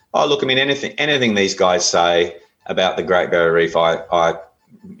 I mean, anything these guys say about the Great Barrier Reef, I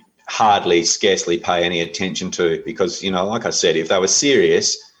scarcely pay any attention to, because like I said, if they were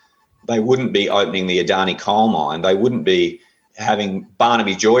serious, they wouldn't be opening the Adani coal mine. They wouldn't be having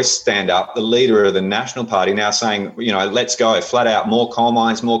Barnaby Joyce stand up, the leader of the National Party, now saying, let's go flat out, more coal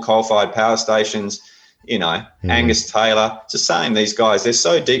mines, more coal-fired power stations, Angus Taylor. It's the same. These guys, they're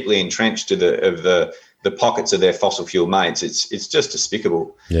so deeply entrenched to the pockets of their fossil fuel mates. It's just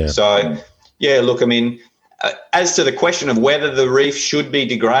despicable. Yeah. So, look, I mean, as to the question of whether the reef should be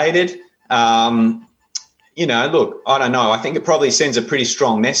degraded, look, I don't know. I think it probably sends a pretty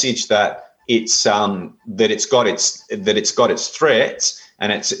strong message that it's got its threats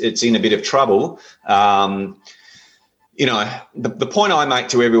and it's in a bit of trouble. The point I make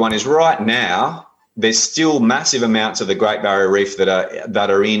to everyone is right now there's still massive amounts of the Great Barrier Reef that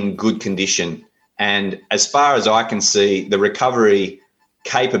are in good condition, and as far as I can see, the recovery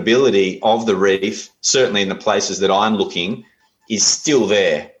capability of the reef, certainly in the places that I'm looking, is still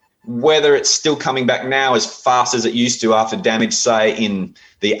there. Whether it's still coming back now as fast as it used to after damage, say, in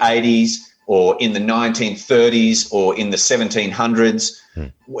the 80s or in the 1930s or in the 1700s,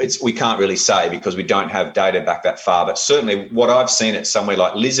 we can't really say because we don't have data back that far. But certainly what I've seen at somewhere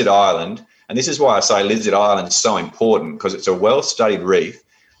like Lizard Island, and this is why I say Lizard Island is so important, because it's a well-studied reef.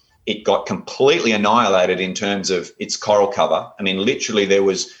 It got completely annihilated in terms of its coral cover. I mean, literally there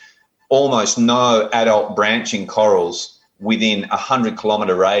was almost no adult branching corals within a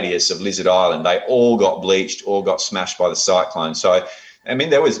 100-kilometre radius of Lizard Island. They all got bleached, all got smashed by the cyclone. So, I mean,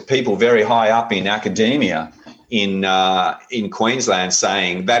 there was people very high up in academia in Queensland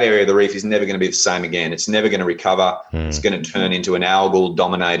saying that area of the reef is never going to be the same again. It's never going to recover. It's going to turn into an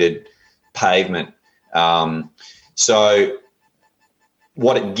algal-dominated pavement. So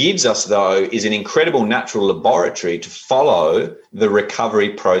what it gives us, though, is an incredible natural laboratory to follow the recovery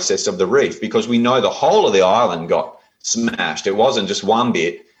process of the reef, because we know the whole of the island got smashed. It wasn't just one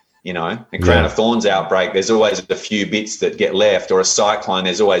bit, a Crown of Thorns outbreak, there's always a few bits that get left, or a cyclone,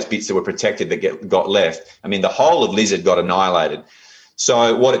 there's always bits that were protected that got left. I mean, the whole of Lizard got annihilated.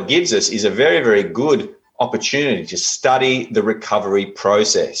 So what it gives us is a very, very good opportunity to study the recovery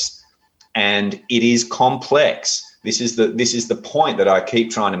process. And it is complex. This is the point that I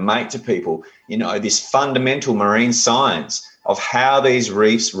keep trying to make to people, this fundamental marine science of how these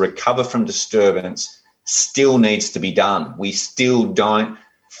reefs recover from disturbance still needs to be done. We still don't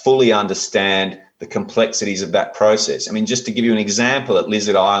fully understand the complexities of that process. I mean, just to give you an example, at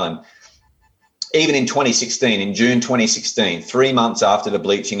Lizard Island, even in 2016, in June 2016, 3 months after the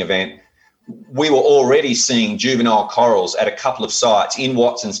bleaching event, we were already seeing juvenile corals at a couple of sites in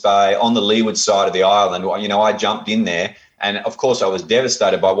Watsons Bay on the leeward side of the island. I jumped in there, and of course I was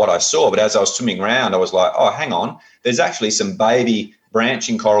devastated by what I saw. But as I was swimming around, I was like, oh, hang on, there's actually some baby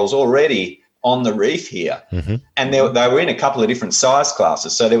branching corals already on the reef here. Mm-hmm. And they were in a couple of different size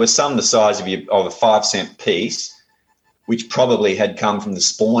classes. So there was some the size of a 5-cent piece, which probably had come from the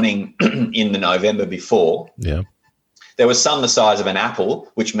spawning in the November before. Yeah. There was some the size of an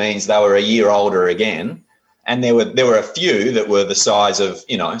apple, which means they were a year older again. And there were a few that were the size of,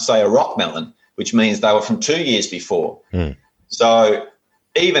 say, a rock melon. which means they were from 2 years before. So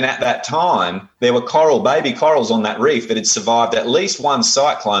even at that time, there were baby corals on that reef that had survived at least one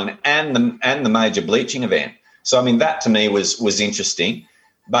cyclone and the major bleaching event. So, I mean, that to me was interesting.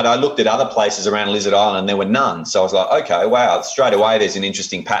 But I looked at other places around Lizard Island and there were none. So I was like, okay, wow, straight away there's an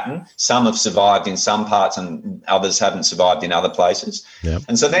interesting pattern. Some have survived in some parts and others haven't survived in other places. Yep.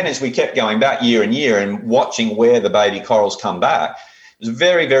 And so then as we kept going back year and year and watching where the baby corals come back, it was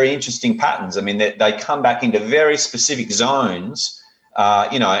very, very interesting patterns. I mean, they come back into very specific zones.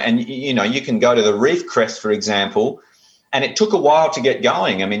 You can go to the reef crest, for example, and it took a while to get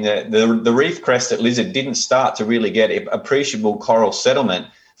going. I mean, the reef crest at Lizard didn't start to really get appreciable coral settlement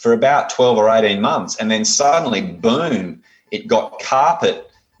for about 12 or 18 months. And then suddenly, boom, it got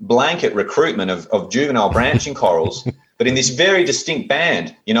blanket recruitment of juvenile branching corals, but in this very distinct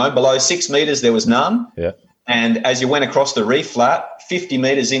band. Below 6 meters, there was none. Yeah. And as you went across the reef flat, 50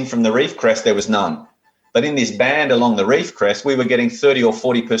 meters in from the reef crest, there was none. But in this band along the reef crest, we were getting 30 or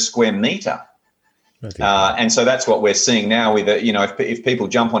 40 per square metre. And so that's what we're seeing now with, if people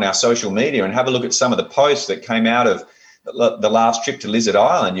jump on our social media and have a look at some of the posts that came out of the last trip to Lizard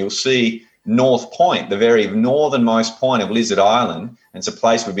Island, you'll see North Point, the very northernmost point of Lizard Island. And it's a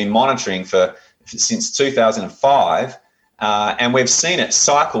place we've been monitoring since 2005. And we've seen it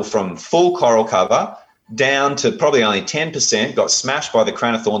cycle from full coral cover down to probably only 10%, got smashed by the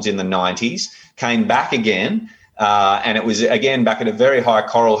cranithorns in the 90s, came back again, and it was again back at a very high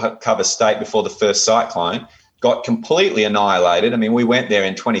coral cover state before the first cyclone, got completely annihilated. I mean, we went there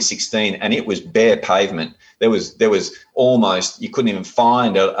in 2016 and it was bare pavement. There was almost, you couldn't even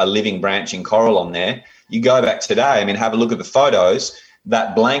find a living branching coral on there. You go back today, I mean, have a look at the photos,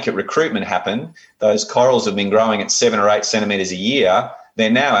 that blanket recruitment happened. Those corals have been growing at 7 or 8 centimetres a year. They're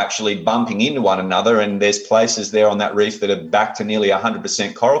now actually bumping into one another, and there's places there on that reef that are back to nearly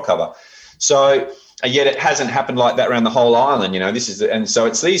 100% coral cover. So yet it hasn't happened like that around the whole island. And so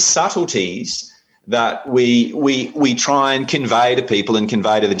it's these subtleties that we try and convey to people and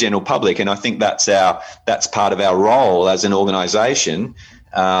convey to the general public. And I think that's part of our role as an organisation.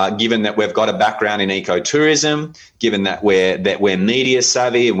 Given that we've got a background in ecotourism, given that we're media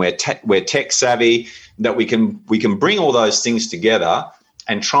savvy and we're tech savvy, that we can bring all those things together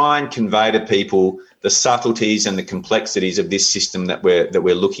and try and convey to people the subtleties and the complexities of this system that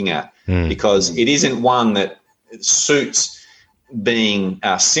we're looking at, because it isn't one that suits being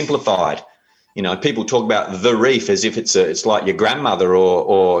simplified. People talk about the reef as if it's like your grandmother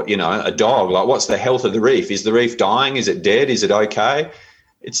or a dog. Like, what's the health of the reef? Is the reef dying? Is it dead? Is it okay?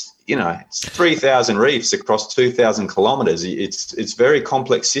 It's 3,000 reefs across 2,000 kilometres. It's a very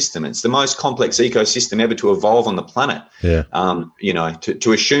complex system. It's the most complex ecosystem ever to evolve on the planet. Yeah.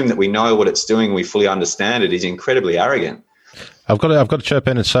 To assume that we know what it's doing, we fully understand it, is incredibly arrogant. I've got to chirp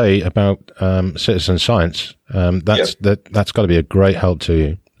in and say about citizen science. That's got to be a great help to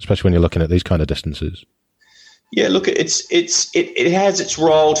you, especially when you're looking at these kind of distances. Yeah, look, it has its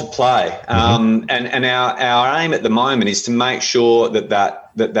role to play, and our aim at the moment is to make sure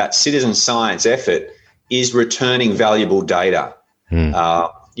that citizen science effort is returning valuable data.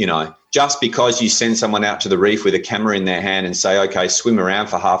 Just because you send someone out to the reef with a camera in their hand and say, okay, swim around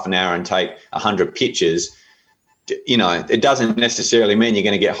for half an hour and take 100 pictures, it doesn't necessarily mean you're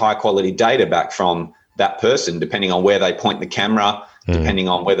going to get high quality data back from that person, depending on where they point the camera, depending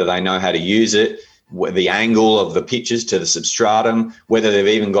on whether they know how to use it, the angle of the pictures to the substratum, whether they've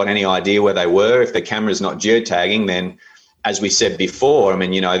even got any idea where they were. If the camera's not geotagging, then, as we said before, I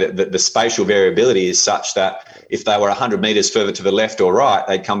mean, the spatial variability is such that if they were 100 metres further to the left or right,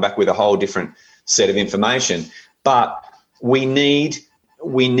 they'd come back with a whole different set of information. But we need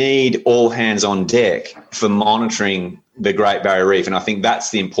all hands on deck for monitoring the Great Barrier Reef, and I think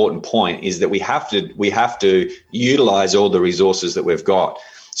that's the important point: is that we have to utilise all the resources that we've got.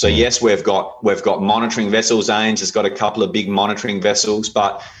 So yes, we've got monitoring vessels. AIMS has got a couple of big monitoring vessels,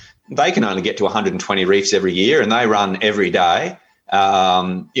 but they can only get to 120 reefs every year, and they run every day.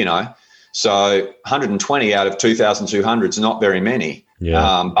 So 120 out of 2,200 is not very many.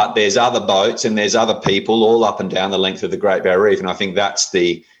 Yeah. But there's other boats and there's other people all up and down the length of the Great Barrier Reef, and I think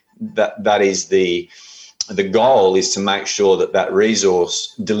that is the goal, is to make sure that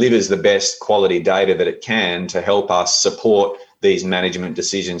resource delivers the best quality data that it can to help us support these management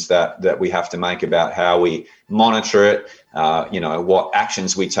decisions that we have to make about how we monitor it, what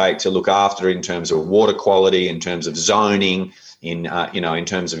actions we take to look after in terms of water quality, in terms of zoning, in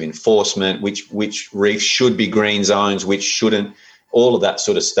terms of enforcement, which reefs should be green zones, which shouldn't. All of that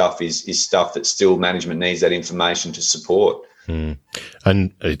sort of stuff is stuff that still management needs that information to support.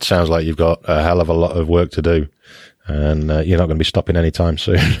 And it sounds like you've got a hell of a lot of work to do, and you're not going to be stopping anytime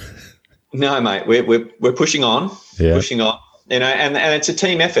soon. No, mate, we're pushing on, pushing on. And it's a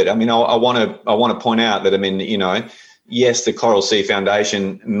team effort. I mean, I want to point out that, I mean, yes, the Coral Sea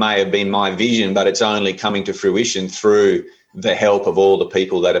Foundation may have been my vision, but it's only coming to fruition through the help of all the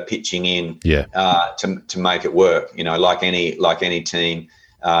people that are pitching in to make it work. Like any team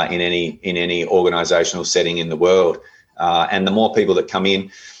in any organisational setting in the world, and the more people that come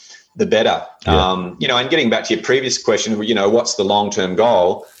in, the better. And getting back to your previous question, what's the long-term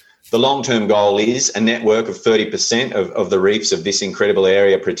goal? The long-term goal is a network of 30% of the reefs of this incredible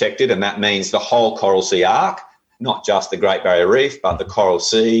area protected, and that means the whole Coral Sea arc, not just the Great Barrier Reef, but the Coral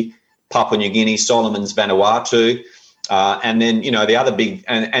Sea, Papua New Guinea, Solomons, Vanuatu, and then, the other big,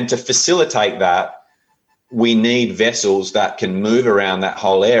 and to facilitate that, we need vessels that can move around that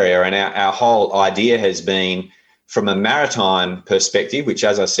whole area. And our whole idea has been, from a maritime perspective, which,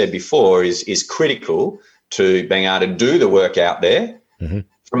 as I said before, is critical to being able to do the work out there. Mm-hmm.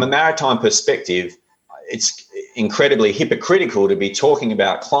 From a maritime perspective, it's incredibly hypocritical to be talking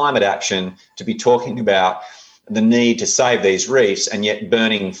about climate action, to be talking about the need to save these reefs, and yet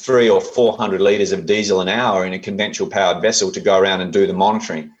burning 300 or 400 litres of diesel an hour in a conventional powered vessel to go around and do the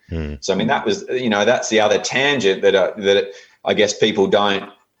monitoring. Mm. So, I mean, that was, that's the other tangent that I guess people don't,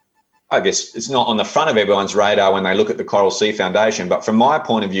 I guess it's not on the front of everyone's radar when they look at the Coral Sea Foundation. But from my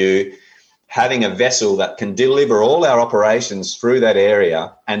point of view, having a vessel that can deliver all our operations through that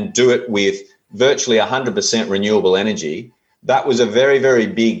area and do it with virtually 100% renewable energy, that was a very, very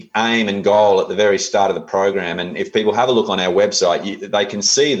big aim and goal at the very start of the program. And if people have a look on our website, they can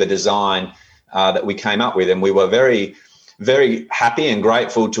see the design that we came up with. And we were very, very happy and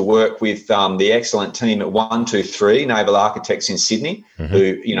grateful to work with the excellent team at 123 Naval Architects in Sydney, mm-hmm.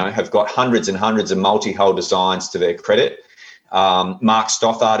 who, have got hundreds and hundreds of multi-hull designs to their credit. Mark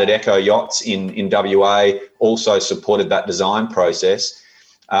Stothard at Echo Yachts in WA also supported that design process.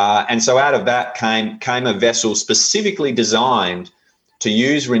 And so out of that came a vessel specifically designed to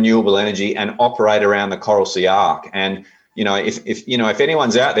use renewable energy and operate around the Coral Sea arc. And, if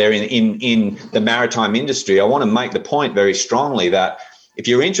anyone's out there in the maritime industry, I want to make the point very strongly that if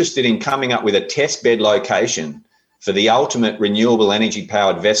you're interested in coming up with a test bed location for the ultimate renewable energy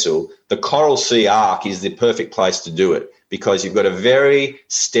powered vessel, the Coral Sea arc is the perfect place to do it, because you've got a very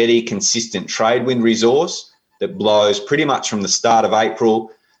steady, consistent trade wind resource that blows pretty much from the start of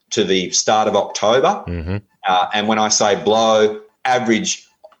April to the start of October. Mm-hmm. And when I say blow, average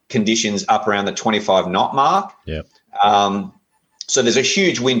conditions up around the 25 knot mark. Yep. So there's a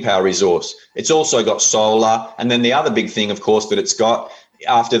huge wind power resource. It's also got solar. And then the other big thing, of course, that it's got,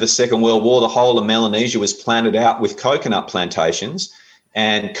 after the Second World War, the whole of Melanesia was planted out with coconut plantations,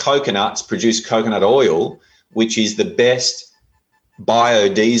 and coconuts produce coconut oil, which is the best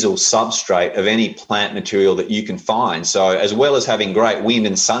biodiesel substrate of any plant material that you can find. So as well as having great wind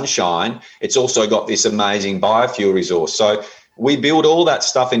and sunshine, it's also got this amazing biofuel resource. So we build all that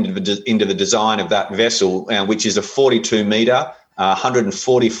stuff into the design of that vessel, which is a 42-metre,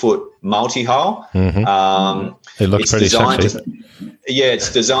 140-foot multi-hull. Mm-hmm. It looks pretty sexy.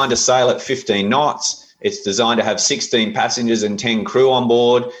 It's designed to sail at 15 knots. It's designed to have 16 passengers and 10 crew on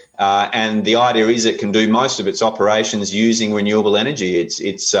board. And the idea is it can do most of its operations using renewable energy.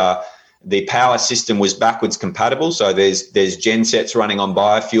 It's the power system was backwards compatible. So there's gensets running on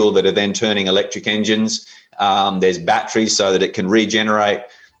biofuel that are then turning electric engines. There's batteries so that it can regenerate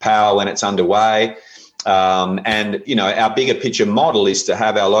power when it's underway. And, our bigger picture model is to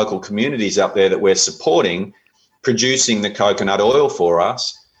have our local communities up there that we're supporting producing the coconut oil for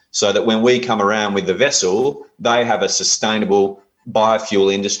us, so that when we come around with the vessel, they have a sustainable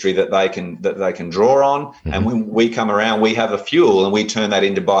biofuel industry that they can draw on. Mm-hmm. And when we come around, we have a fuel and we turn that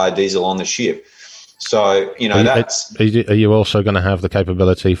into biodiesel on the ship. So, are you also going to have the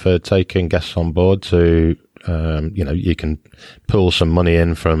capability for taking guests on board to, you can pull some money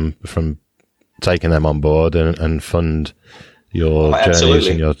in from taking them on board and fund your journeys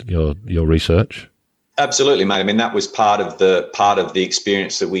and your research? Absolutely, mate. I mean, that was part of the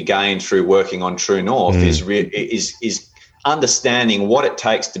experience that we gained through working on True North is understanding what it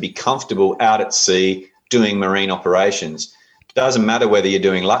takes to be comfortable out at sea doing marine operations. It doesn't matter whether you're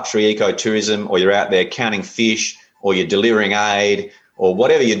doing luxury ecotourism or you're out there counting fish or you're delivering aid or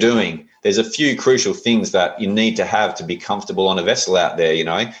whatever you're doing. There's a few crucial things that you need to have to be comfortable on a vessel out there,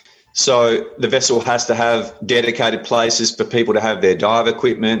 So the vessel has to have dedicated places for people to have their dive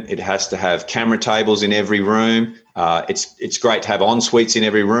equipment. It has to have camera tables in every room. It's great to have en suites in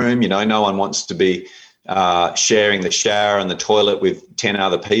every room. No one wants to be sharing the shower and the toilet with 10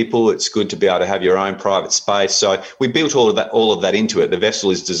 other people. It's good to be able to have your own private space. So we built all of that into it. The vessel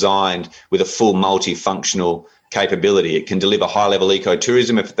is designed with a full multifunctional capability. It can deliver high-level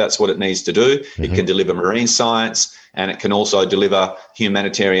ecotourism if that's what it needs to do. It can deliver marine science, and it can also deliver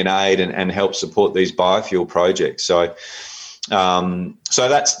humanitarian aid and help support these biofuel projects. So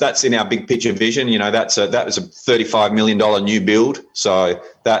that's in our big picture vision. You know, that was a $35 million new build. So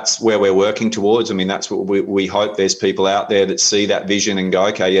that's where we're working towards. I mean, that's what we hope there's people out there that see that vision and go,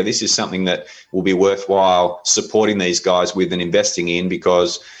 okay, yeah, this is something that will be worthwhile supporting these guys with and investing in,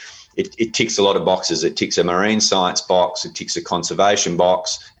 because it ticks a lot of boxes. It ticks a marine science box, it ticks a conservation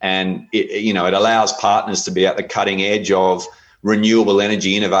box, and it allows partners to be at the cutting edge of renewable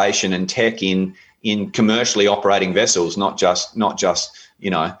energy innovation and tech in commercially operating vessels, not just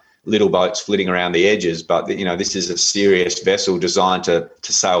little boats flitting around the edges, but this is a serious vessel designed to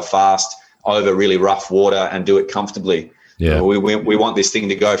sail fast over really rough water and do it comfortably. Yeah, we want this thing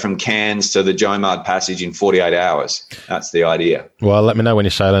to go from Cairns to the Jomard Passage in 48 hours. That's the idea. Well, let me know when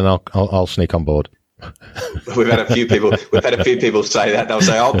you're sailing. I'll sneak on board. We've had a few people say that. They'll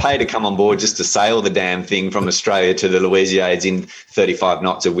say, I'll pay to come on board just to sail the damn thing from Australia to the Louisiades in 35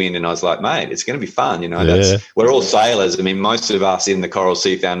 knots of wind. And I was like, mate, it's going to be fun. We're all sailors. I mean, most of us in the Coral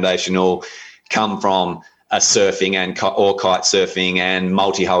Sea Foundation all come from a surfing or kite surfing and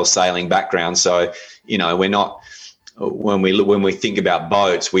multi-hull sailing background. So, we're not, when we think about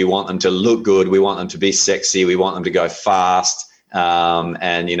boats, we want them to look good. We want them to be sexy. We want them to go fast.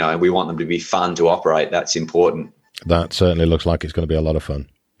 And we want them to be fun to operate. That's important. That certainly looks like it's going to be a lot of fun.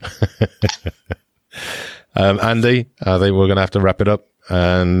 Andy, I think we're going to have to wrap it up.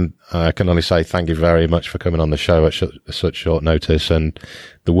 And I can only say thank you very much for coming on the show at such short notice. And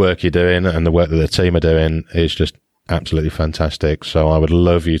the work you're doing and the work that the team are doing is just absolutely fantastic. So I would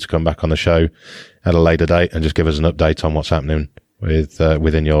love you to come back on the show at a later date and just give us an update on what's happening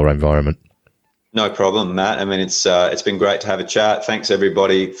within your environment. No problem, Matt. I mean, it's been great to have a chat. Thanks,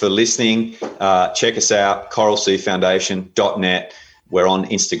 everybody, for listening. Check us out, coralseafoundation.net. We're on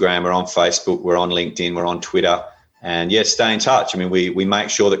Instagram, we're on Facebook, we're on LinkedIn, we're on Twitter. And, stay in touch. I mean, we make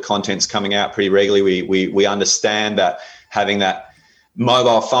sure that content's coming out pretty regularly. We understand that having that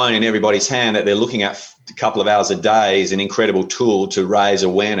mobile phone in everybody's hand that they're looking at a couple of hours a day is an incredible tool to raise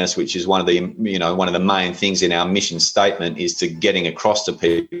awareness, which is one of the main things in our mission statement, is to getting across to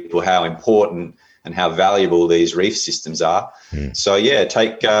people how important and how valuable these reef systems are. So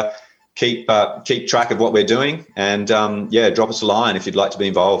keep track of what we're doing, and drop us a line if you'd like to be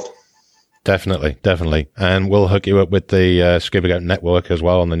involved. Definitely. And we'll hook you up with the Scuba Goat network as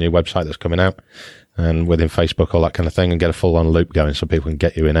well on the new website that's coming out, and within Facebook, all that kind of thing, and get a full-on loop going so people can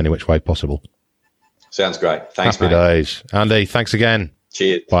get you in any which way possible. Sounds great. Thanks, Happy days. Andy, thanks again.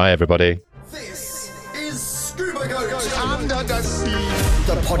 Cheers. Bye, everybody. This is Scuba Goat Under the Sea,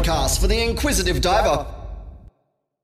 the podcast for the inquisitive diver.